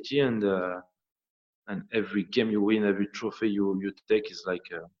mentality, and every game you win, every trophy you take is like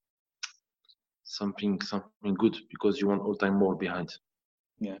something good, because you want all time more behind.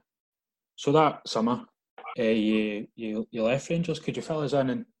 Yeah. So that summer, you left Rangers. Could you fill us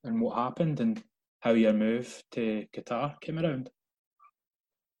in on what happened and how your move to Qatar came around?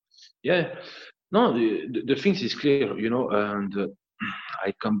 Yeah, no, the things is clear, and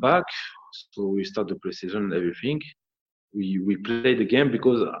I come back, so we start the preseason and everything. We play the game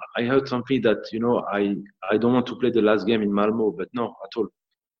because I heard something that, I don't want to play the last game in Malmo, but no, at all,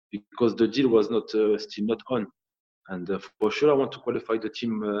 because the deal was not still not on. And for sure, I want to qualify the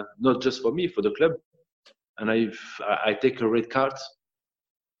team, not just for me, for the club. And I take a red card.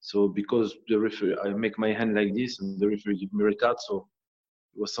 So because the referee, I make my hand like this, and the referee give me a red card. So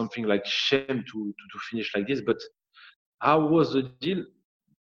it was something like shame to finish like this. But how was the deal?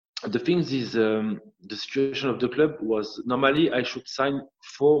 The thing is, the situation of the club was, normally I should sign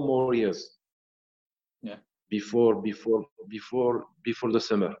 4 more years. Yeah. Before the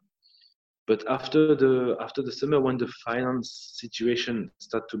summer. But after the summer, when the finance situation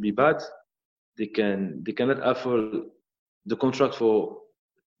start to be bad, they cannot offer the contract for,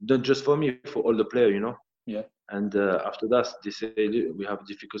 not just for me, for all the players, Yeah. And after that, they say we have a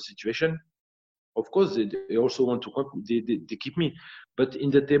difficult situation. Of course, they also want to they keep me, but in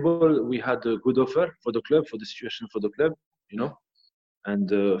the table we had a good offer for the club, for the situation for the club, And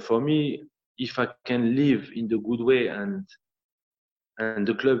for me, if I can live in the good way and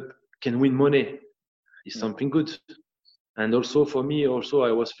the club can win money, is something good. And also for me, I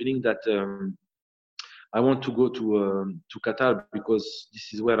was feeling that I want to go to Qatar, because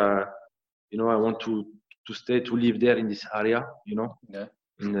this is where I want to stay, to live there in this area, Yeah.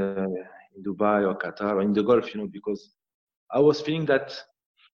 In Dubai or Qatar or in the Gulf, because I was feeling that,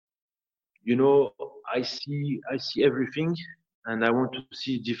 I see everything, and I want to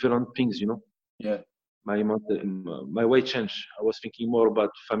see different things, Yeah. My way changed. I was thinking more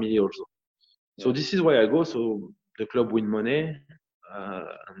about family also. Yeah. So this is why I go. So the club win money,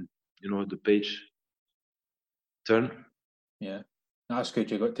 and the page turn. Yeah, that's good.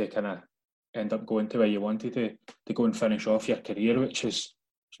 You got to kind of end up going to where you wanted to go and finish off your career, which is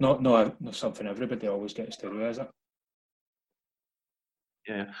not something everybody always gets to do, is it?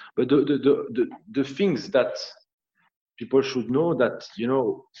 Yeah, but the things that people should know, that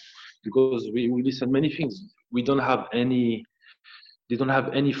because we listen many things, they don't have any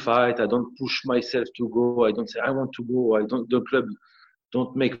fight. I don't push myself to go. I don't say I want to go. The club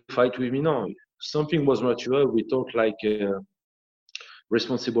don't make fight with me. No, something was natural. We talk like a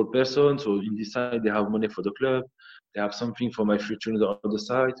responsible person. So in this side, they have money for the club. They have something for my future on the other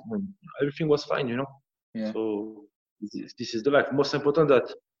side. Everything was fine, Yeah. So this is the life. Most important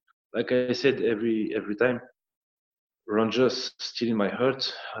that, like I said every time, Rangers still in my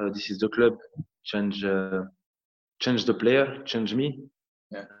heart. This is the club. change the player, change me,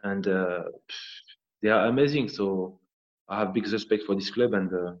 and they are amazing. So I have big respect for this club, and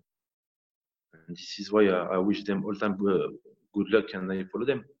this is why I wish them all time good luck, and I follow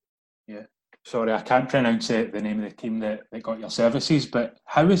them. Yeah. Sorry, I can't pronounce the name of the team that got your services, but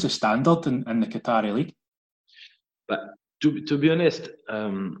how is the standard in the Qatari league? But to be honest,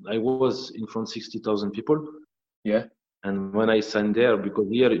 I was in front of 60,000 people. Yeah. And when I signed there, because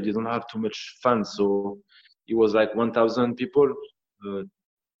here you don't have too much fans, so it was like 1,000 people,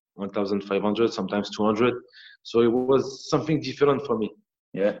 1,500, sometimes 200. So it was something different for me.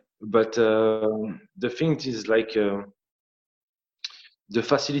 Yeah. But the thing is, like, the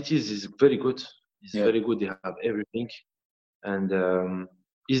facilities is very good. It's very good. They have everything, and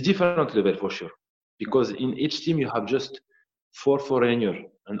it's different level for sure. Because in each team you have just 4 foreigners,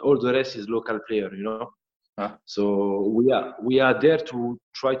 and all the rest is local player. You know. So we are there to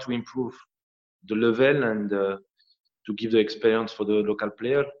try to improve the level and to give the experience for the local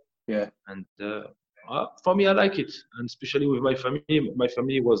player. Yeah. And for me, I like it, and especially with my family. My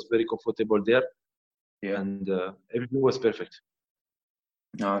family was very comfortable there. Yeah. And everything was perfect.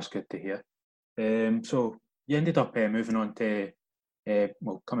 No, that's good to hear. So you ended up moving on to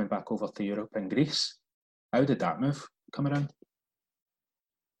coming back over to Europe and Greece. How did that move come around?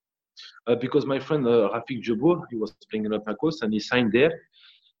 Because my friend Rafik Djobour, he was playing in Olympiacos and he signed there.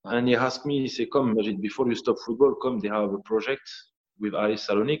 And he asked me, he said, come, Majid, before you stop football, come, they have a project with Aris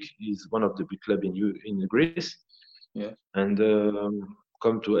Salonic. He's one of the big clubs in Greece. Yeah. And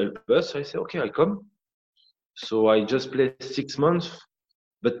come to help us. I said, okay, I'll come. So I just played 6 months.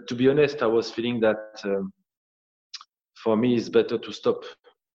 But to be honest, I was feeling that for me, it's better to stop.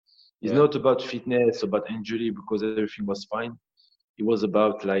 It's not about fitness, about injury, because everything was fine. It was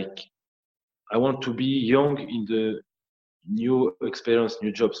about, like, I want to be young in the new experience,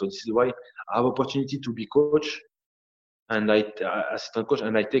 new job. So this is why I have opportunity to be coach and assistant coach,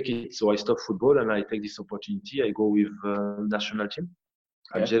 and I take it. So I stop football and I take this opportunity. I go with national team,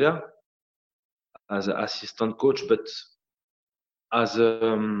 Algeria, as an assistant coach, but as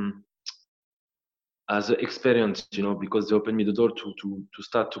an experience, you know, because they opened me the door to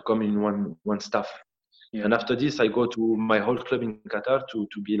start to come in one staff. Yeah. And after this, I go to my whole club in Qatar to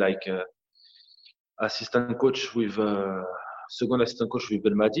be like assistant coach with second assistant coach with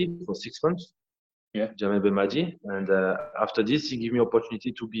Belmadi for 6 months. Yeah, Jamel Belmadi. And after this, he gave me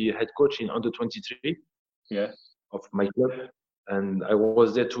opportunity to be head coach in under 23. Yeah, of my club. And I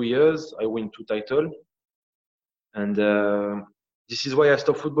was there 2 years. I win 2 titles. And this is why I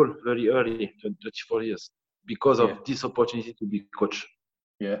stopped football very early, 34 years, because of this opportunity to be coach.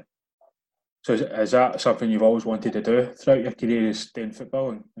 Yeah. So is that something you've always wanted to do throughout your career, is stay in football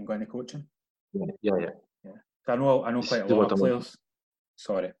and go into coaching? Yeah. I know quite a lot of players.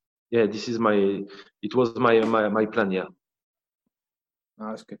 Sorry. Yeah, it was my plan, yeah.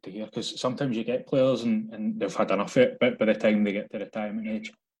 That's good to hear, because sometimes you get players and they've had enough of it by the time they get to retirement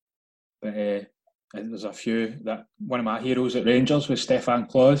age. But there's a few that one of my heroes at Rangers was Stefan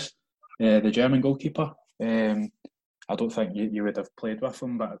Klose, the German goalkeeper. I don't think you would have played with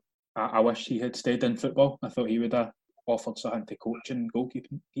him, but I wish he had stayed in football. I thought he would have offered something to coaching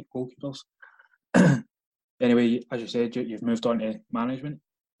goalkeepers. Anyway, as you said, you've moved on to management.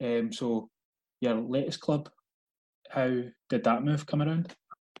 So your latest club, how did that move come around?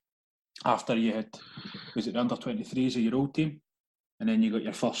 After you had, was it under 23s of your old team, and then you got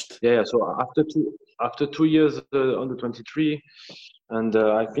your first? Yeah. So after 2 years under 23, and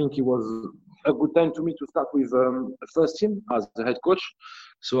I think it was a good time to me to start with the first team as the head coach.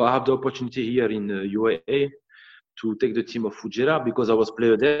 So I have the opportunity here in UAE to take the team of Fujairah because I was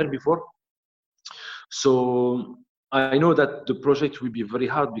player there before. So I know that the project will be very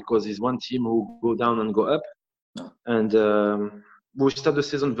hard because it's one team who go down and go up. And we start the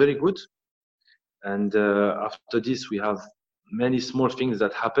season very good. And after this, we have many small things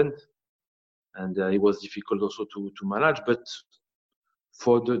that happened. And it was difficult also to manage. But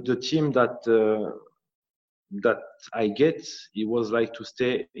for the team that I get, it was like to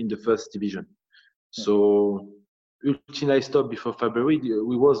stay in the first division. So until I stopped before February,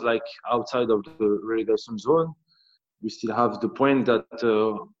 we was like outside of the relegation zone. We still have the point that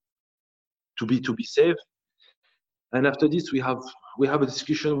to be safe. And after this, we have a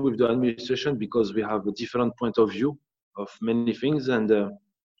discussion with the administration because we have a different point of view of many things, and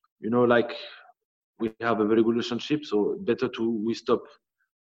like we have a very good relationship. So better we stop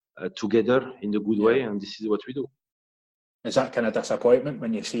together in the good way, and this is what we do. Is that kind of disappointment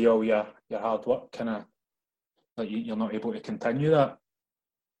when you see all your hard work kind of like you're not able to continue that?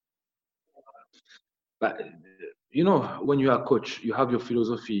 But you know, when you are a coach, you have your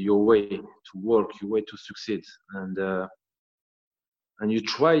philosophy, your way to work, your way to succeed, and you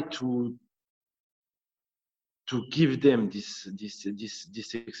try to give them this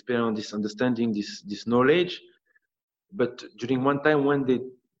experience, this understanding, this knowledge. But during one time when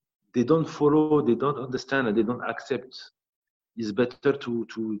they don't follow, they don't understand, and they don't accept, it's better to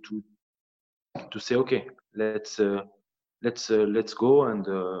say, okay, let's go, and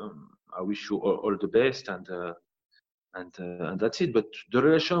I wish you all the best, and that's it. But the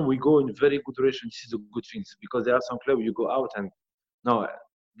relation, we go in very good relation. This is a good thing, because there are some clubs you go out and no,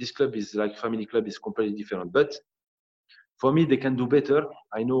 this club is like family club, is completely different. But for me, they can do better.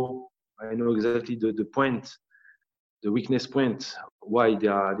 I know exactly the point, the weakness point, why they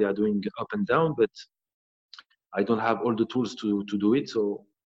are doing up and down. But I don't have all the tools to do it. So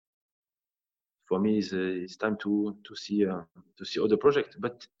for me, it's time to see other projects.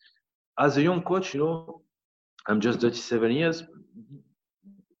 But as a young coach, you know, I'm just 37 years.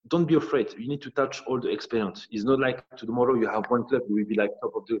 Don't be afraid. You need to touch all the experience. It's not like tomorrow you have one club, you will be like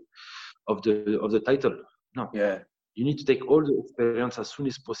top of the title. No. Yeah. You need to take all the experience as soon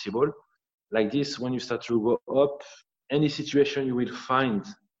as possible. Like this, when you start to go up, any situation you will find,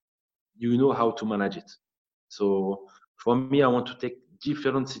 you know how to manage it. So for me, I want to take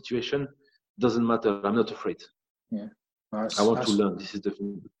different situation. Doesn't matter. I'm not afraid. Yeah. I want to learn. This is the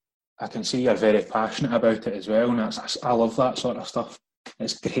thing. I can see you're very passionate about it as well, and I love that sort of stuff.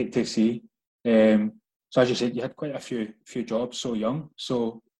 It's great to see. So as you said, you had quite a few jobs so young.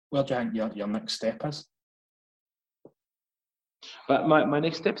 So where do you think your next step is? But my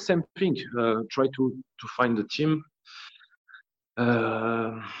next step, same thing. Try to find a team.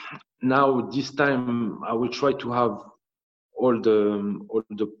 Now this time I will try to have all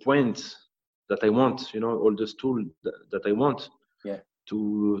the points that I want. You know, all the tools that I want. Yeah.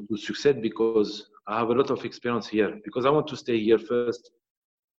 To succeed, because I have a lot of experience here. Because I want to stay here first,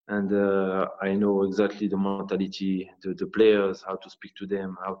 and I know exactly the mentality, the players, how to speak to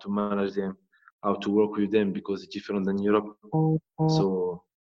them, how to manage them, how to work with them, because it's different than Europe. So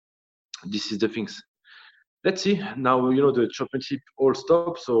this is the things. Let's see. Now, you know, the championship all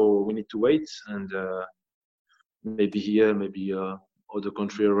stop, so we need to wait, and maybe here, maybe other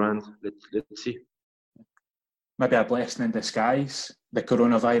country around. Let's see. Maybe a blessing in disguise, the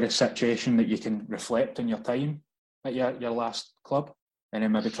coronavirus situation, that you can reflect on your time at your last club, and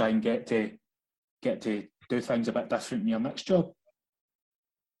then maybe try and get to do things a bit different in your next job.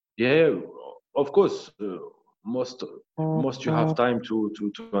 Yeah, of course. Most you have time to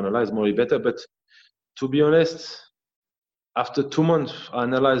analyze more better. But to be honest, after 2 months, I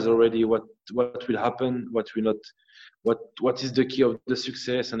analyze already what will happen, what will not, what is the key of the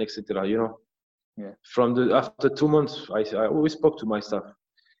success, and etc. You know. Yeah. After 2 months, I always spoke to my staff.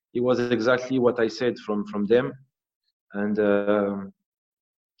 It was exactly what I said from them, and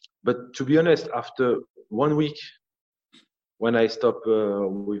but to be honest, after 1 week, when I stopped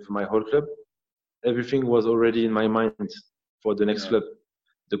with my whole club, everything was already in my mind for the next club.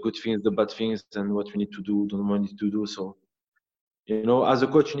 The good things, the bad things, and what we need to do, what we need to do. So, you know, as a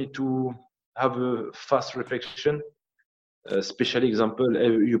coach, you need to have a fast reflection. Special example,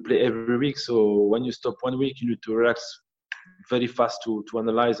 you play every week, so when you stop 1 week, you need to relax very fast to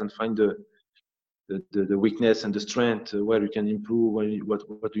analyze and find the weakness and the strength, where you can improve,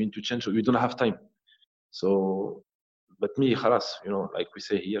 what you need to change. So you don't have time. So, but me, khalas, you know, like we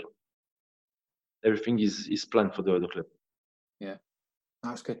say here, everything is planned for the other club. Yeah,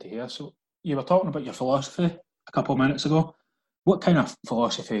 that's good to hear. So you were talking about your philosophy a couple of minutes ago. What kind of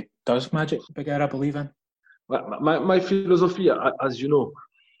philosophy does Magic Bagheera believe in? My philosophy, as you know,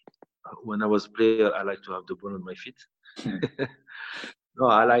 when I was a player, I like to have the ball on my feet. No,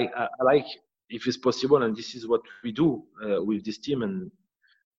 I like if it's possible, and this is what we do with this team. And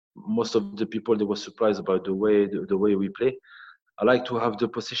most of the people, they were surprised about the way we play. I like to have the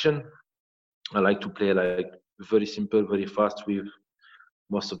possession. I like to play like very simple, very fast, with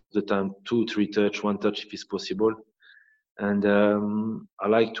most of the time 2-3 touch, 1 touch if it's possible. And I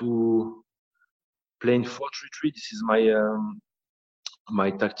like to play in 4-3-3. This is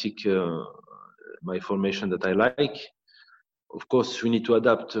my tactic, my formation that I like. Of course, we need to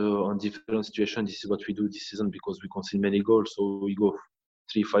adapt on different situations. This is what we do this season, because we concede many goals, so we go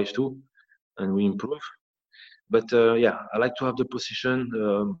 3-5-2, and we improve. But yeah, I like to have the position,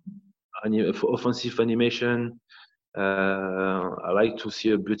 for offensive animation. I like to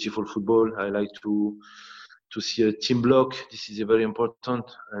see a beautiful football. I like to see a team block. This is very important.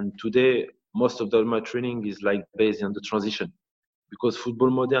 And today, most of my training is like based on the transition, because football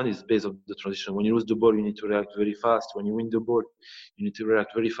modern is based on the transition. When you lose the ball, you need to react very fast. When you win the ball, you need to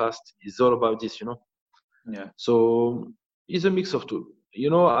react very fast. It's all about this, you know. Yeah. So it's a mix of two. You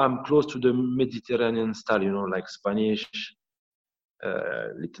know, I'm close to the Mediterranean style, you know, like Spanish,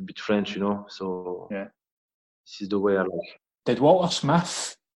 little bit French, you know. So Yeah. this is the way I like. Did Walter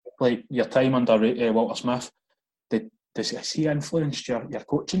Smith, like your time under Walter Smith, has he influenced your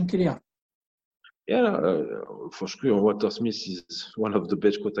coaching career? Yeah, for sure. Walter Smith is one of the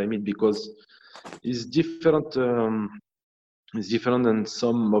best coach I meet because he's different. He's different than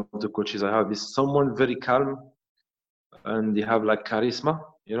some of the coaches I have. He's someone very calm, and they have like charisma,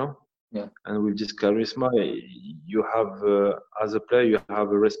 you know. Yeah. And with this charisma, you have as a player, you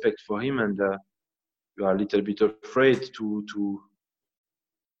have a respect for him, and you are a little bit afraid to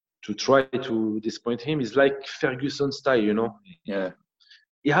try to disappoint him. It's like Ferguson style, you know. Yeah.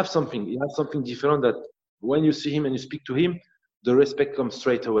 He has something different that when you see him and you speak to him, the respect comes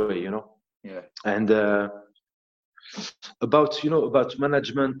straight away, you know. Yeah. And about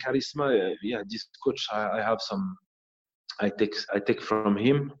management, charisma, yeah, this coach I have some. I take from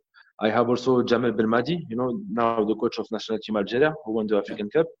him. I have also Jamel Belmadi, you know, now the coach of national team Algeria, who won the African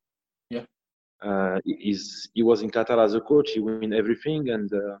Cup. Yeah. He was in Qatar as a coach. He won everything, and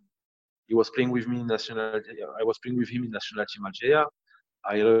he was playing with me in national. I was playing with him in national team Algeria.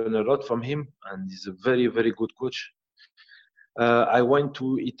 I learned a lot from him, and he's a very, very good coach. I went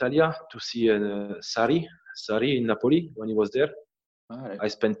to Italia to see Sarri in Napoli when he was there. All right. I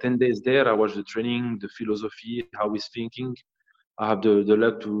spent 10 days there. I watched the training, the philosophy, how he's thinking. I have the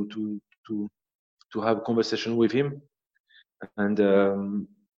luck to have a conversation with him, and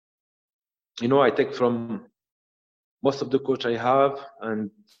you know, I take from most of the coach I have,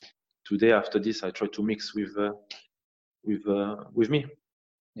 and today after this, I try to mix with me.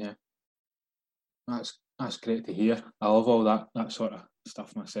 Yeah, that's great to hear. I love all that sort of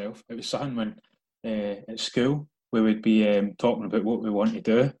stuff myself. It was something when at school we would be talking about what we want to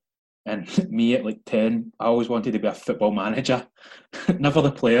do, and me at like 10, I always wanted to be a football manager. Never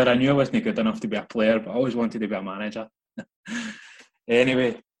the player. I knew I wasn't good enough to be a player, but I always wanted to be a manager.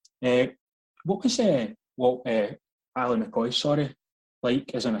 Anyway, what was Alan McCoy,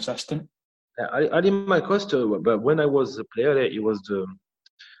 like as an assistant? Ali McCoy, but when I was a player, he was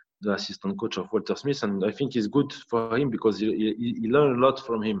the assistant coach of Walter Smith, and I think it's good for him because he learned a lot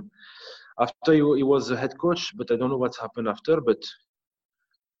from him. After he was a head coach, but I don't know what's happened after. But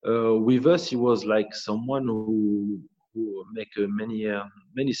with us, he was like someone who make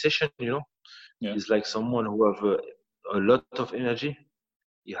many sessions. You know, Yeah. He's like someone who have a lot of energy.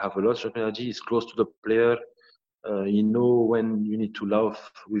 He have a lot of energy. He's close to the player. You know when you need to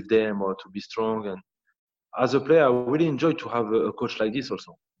laugh with them or to be strong. And as a player, I really enjoy to have a coach like this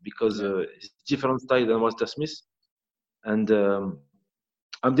also because it's different style than Walter Smith. And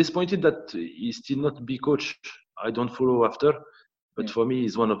I'm disappointed that he's still not be coach. I don't follow after, but for me,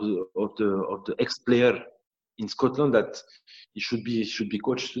 he's one of the ex-player in Scotland that he should be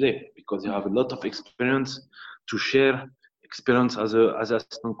coach today because he have a lot of experience to share. Experience as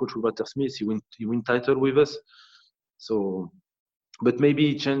assistant coach with Walter Smith, he win title with us. So, but maybe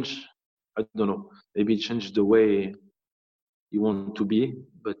he change. I don't know. Maybe he change the way he want to be.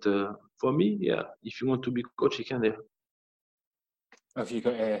 But for me, yeah, if you want to be coach, you can. Yeah. Have you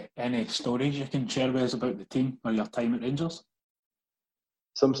got any stories you can share with us about the team or your time at Rangers?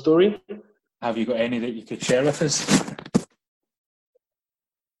 Some story? Have you got any that you could share with us?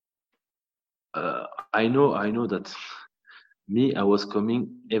 I know that me, I was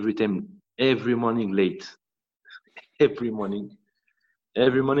coming every morning late. Every morning,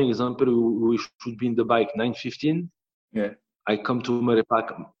 example, we should be in the bike 9:15. Yeah. I come to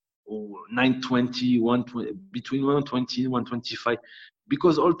Merepak 9:20, 1:20, between 1:20 and 1:25,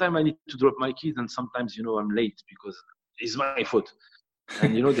 because all time I need to drop my kids, and sometimes I'm late because it's my fault.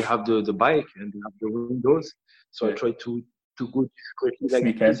 And they have the bike and they have the windows, so I try to go discreetly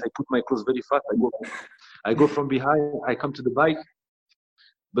like this. I put my clothes very fast. I go from behind. I come to the bike,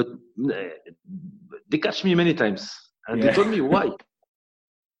 but they catch me many times, and they told me why.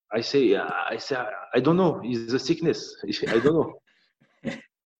 I say I don't know. It's a sickness. I don't know.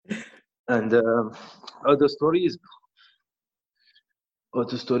 And other stories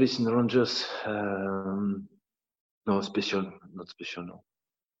in Rangers. No special, not special. No.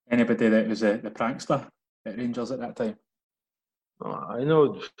 Anybody that was the prankster at Rangers at that time? I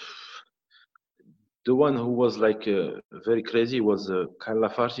know the one who was like very crazy was Kyle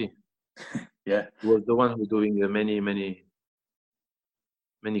Lafarge. Yeah, he was the one who doing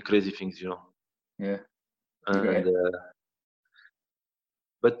many crazy things, Yeah. And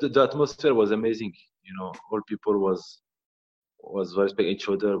but the atmosphere was amazing. All people was respect each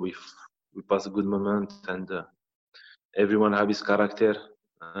other. We passed a good moment, and everyone have his character,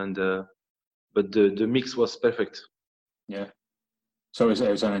 and but the mix was perfect. Yeah. So it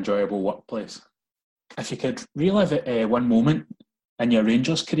was an enjoyable workplace. If you could relive it, one moment in your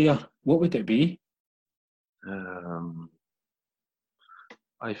Rangers career, what would it be?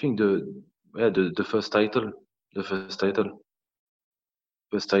 I think the first title, first title.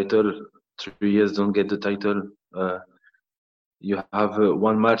 3 years don't get the title. You have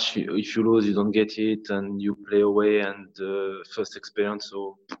one match. If you lose, you don't get it, and you play away. And first experience.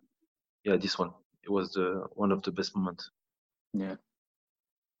 So yeah, this one. It was one of the best moments. Yeah.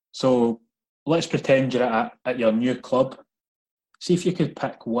 So let's pretend you're at your new club. See if you could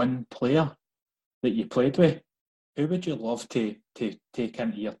pick one player that you played with. Who would you love to take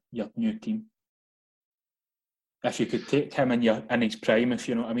into your new team? If you could take him in his prime, if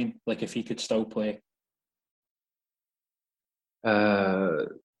you know what I mean, like if he could still play.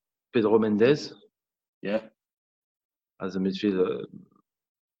 Pedro Mendes. Yeah. As a midfielder,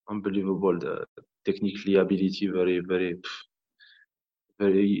 unbelievable. Technically, ability, very.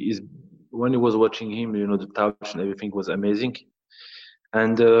 When he was watching him, the touch and everything was amazing.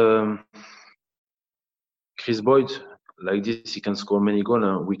 And Chris Boyd, like this, he can score many goals.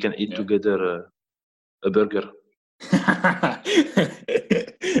 And we can eat together a burger.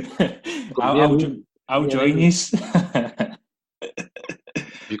 I'll join you.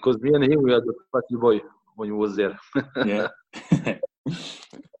 Because me and him, we had a party boy when he was there. Yeah.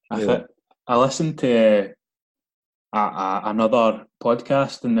 I listened to another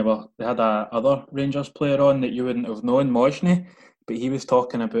podcast, and they had other Rangers player on that you wouldn't have known, Mojny, but he was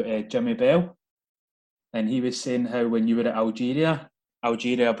talking about Jimmy Bell, and he was saying how when you were at Algeria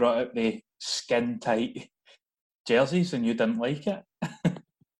brought out the skin tight jerseys and you didn't like it.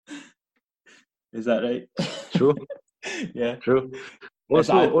 Is that right? True. Yeah. True.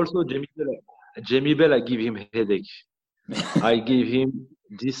 Also, Jamie Bell, I give him a headache. I give him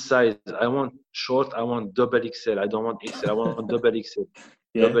this size. I want short. I want double XL. I don't want XL. I want double XL.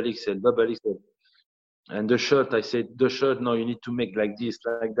 Yeah. Double XL. And the shirt, I said, no, you need to make like this,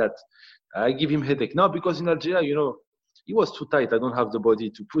 like that. I give him headache. No, because in Algeria, he was too tight. I don't have the body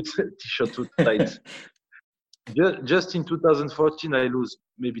to put t-shirt too tight. Just in 2014, I lose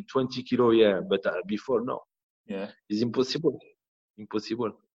maybe 20 kilo, yeah. But before, no. Yeah. It's impossible.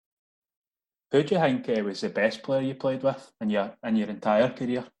 Impossible. Who do you think was the best player you played with in your entire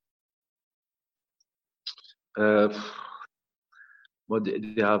career? Well,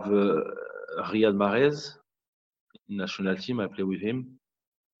 they have Riyad Mahrez in national team. I play with him.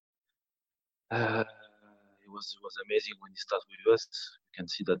 It was amazing when he started with us. You can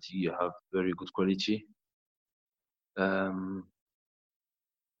see that he have very good quality.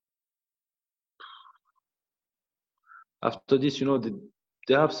 After this,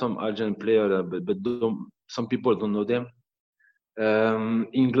 they have some Argentine player, but some people don't know them.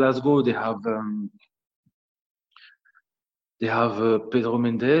 In Glasgow, they have Pedro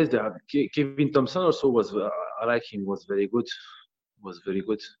Mendes. They have Kevin Thompson. Also I like him. Was very good.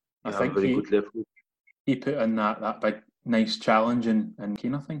 I think very good left foot. He put in that big nice challenge in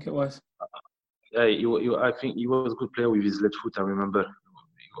Keane, I think it was. Yeah, I think he was a good player with his left foot. I remember.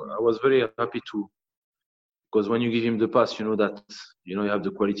 I was very happy because when you give him the pass, you know that you have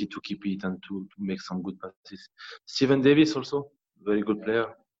the quality to keep it and to make some good passes. Steven Davis also, very good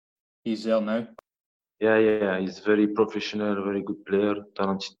player. He's there now. Yeah, he's very professional, very good player,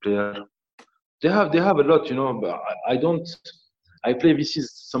 talented player. They have a lot, but I don't. I play with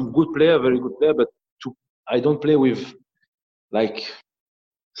some good player, very good player, but I don't play with like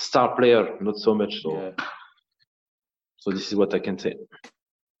star player, not so much. So this is what I can say.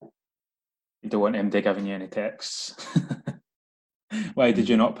 You don't want MD giving you any texts. Why did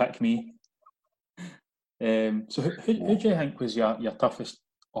you not pick me? So who do you think was your toughest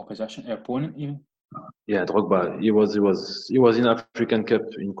opposition, your opponent even? Yeah, Drogba. He was in African Cup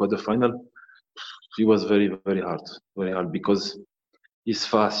in quarterfinal. He was very, very hard because he's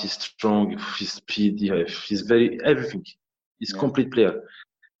fast, he's strong, he's speed, he's very everything. He's complete player,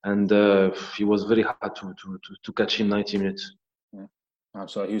 and he was very hard to catch him 90 minutes. Yeah.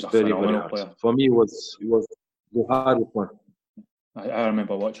 So he was a very, phenomenal player. For me, it was the hardest one. I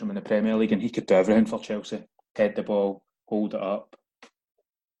remember watching him in the Premier League, and he could do everything for Chelsea. Head the ball, hold it up.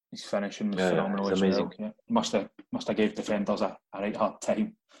 His finishing was phenomenal as amazing. well. Yeah. Must have gave defenders a right hard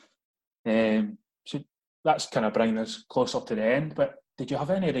time. So that's kind of bringing us closer to the end. But did you have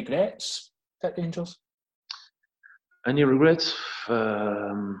any regrets at Rangers? Any regrets?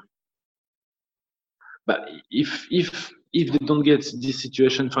 But if they don't get this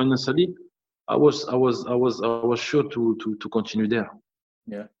situation financially, I was sure to continue there.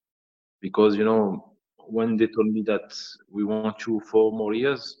 Yeah. Because when they told me that we want you 4 more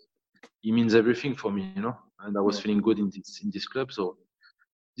years, he means everything for me, and I was feeling good in this club. So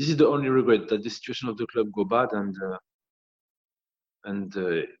this is the only regret, that the situation of the club go bad, and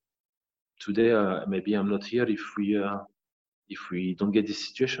today maybe I'm not here if we don't get this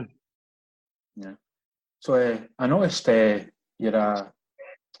situation. Yeah. So I noticed you're a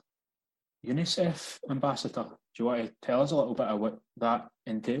UNICEF ambassador. Do you want to tell us a little bit of what that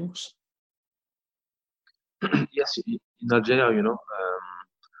entails? Yes, in Algeria,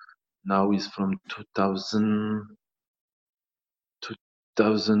 now is from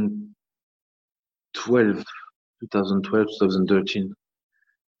 2012, 2013.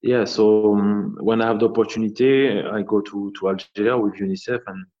 Yeah, so when I have the opportunity, I go to Algeria with UNICEF,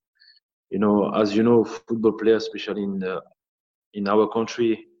 and as you know, football players, especially in our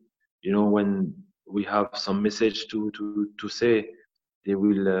country, when we have some message to say, they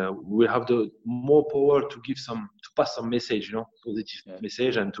will have the more power to pass some message, positive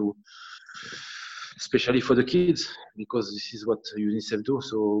message, and especially for the kids, because this is what UNICEF do.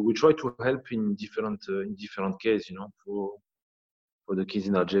 So we try to help in different cases, for the kids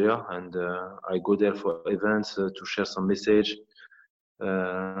in Algeria, and I go there for events to share some message,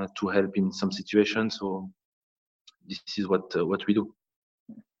 to help in some situations. So this is what we do.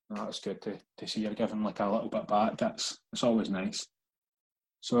 No, that's good to see you're giving like a little bit back. It's always nice.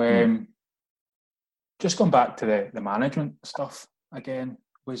 So just going back to the management stuff again,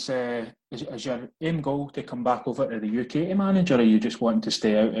 is your aim goal to come back over to the UK to manage, or are you just wanting to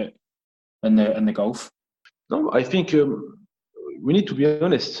stay out in the Gulf? No, I think we need to be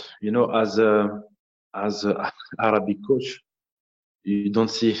honest. As a Arabic coach, you don't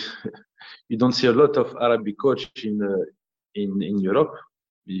see a lot of Arabic coach in Europe.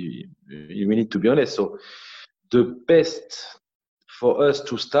 We need to be honest. So the best for us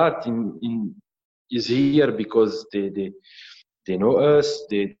to start in is here, because they know us.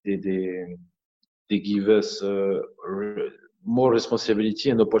 They give us more responsibility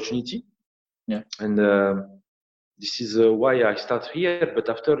and opportunity. Yeah. And this is why I start here. But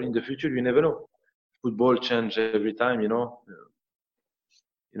after, in the future, you never know. Football change every time.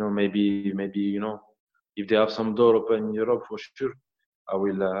 Maybe if they have some door open in Europe, for sure, I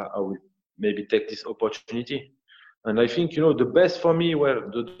will maybe take this opportunity. And I think the best for me, where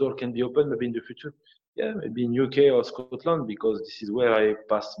the door can be open maybe in the future, maybe in UK or Scotland, because this is where I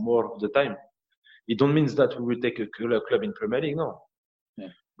pass more of the time. It don't mean that we will take a club in Premier League. No,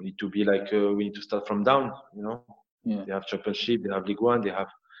 we need to be we need to start from down. They have Championship, they have League One, they have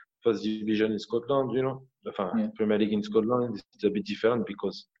First Division in Scotland. Premier League in Scotland is a bit different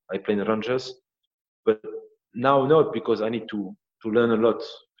because I play in Rangers, but now not, because I need to learn a lot.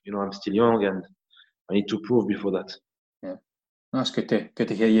 I'm still young and I need to prove before that. Yeah, that's good to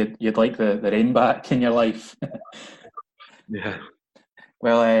hear. You'd like the rain back in your life. Yeah.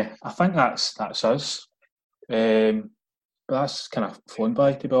 Well, I think that's us. That's kind of flown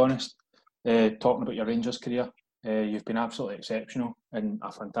by, to be honest. Talking about your Rangers career, you've been absolutely exceptional and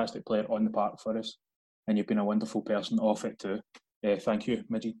a fantastic player on the park for us, and you've been a wonderful person off it too. Thank you,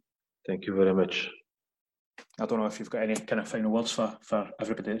 Majid. Thank you very much. I don't know if you've got any kind of final words for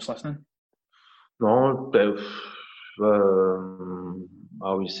everybody that's listening. No,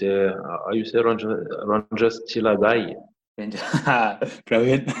 how you say Rangers till I die.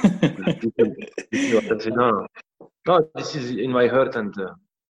 Brilliant. No, this is in my heart, and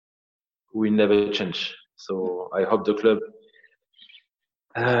we never change. So I hope the club.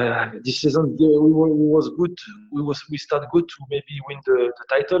 This season we was good. We start good to maybe win the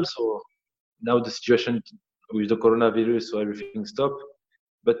title. So now the situation with the coronavirus, so everything stopped.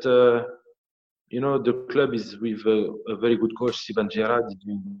 But the club is with a very good coach, Sylvain Gerrard,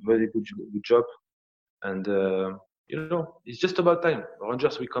 doing a very good job, and it's just about time.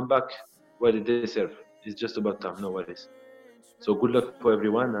 Rangers will come back where they deserve. It's just about time, no worries. So good luck for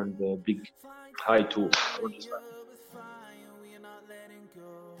everyone, and big hi to Rangers fans.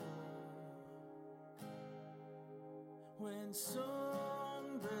 When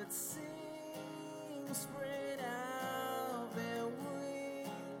songbirds sing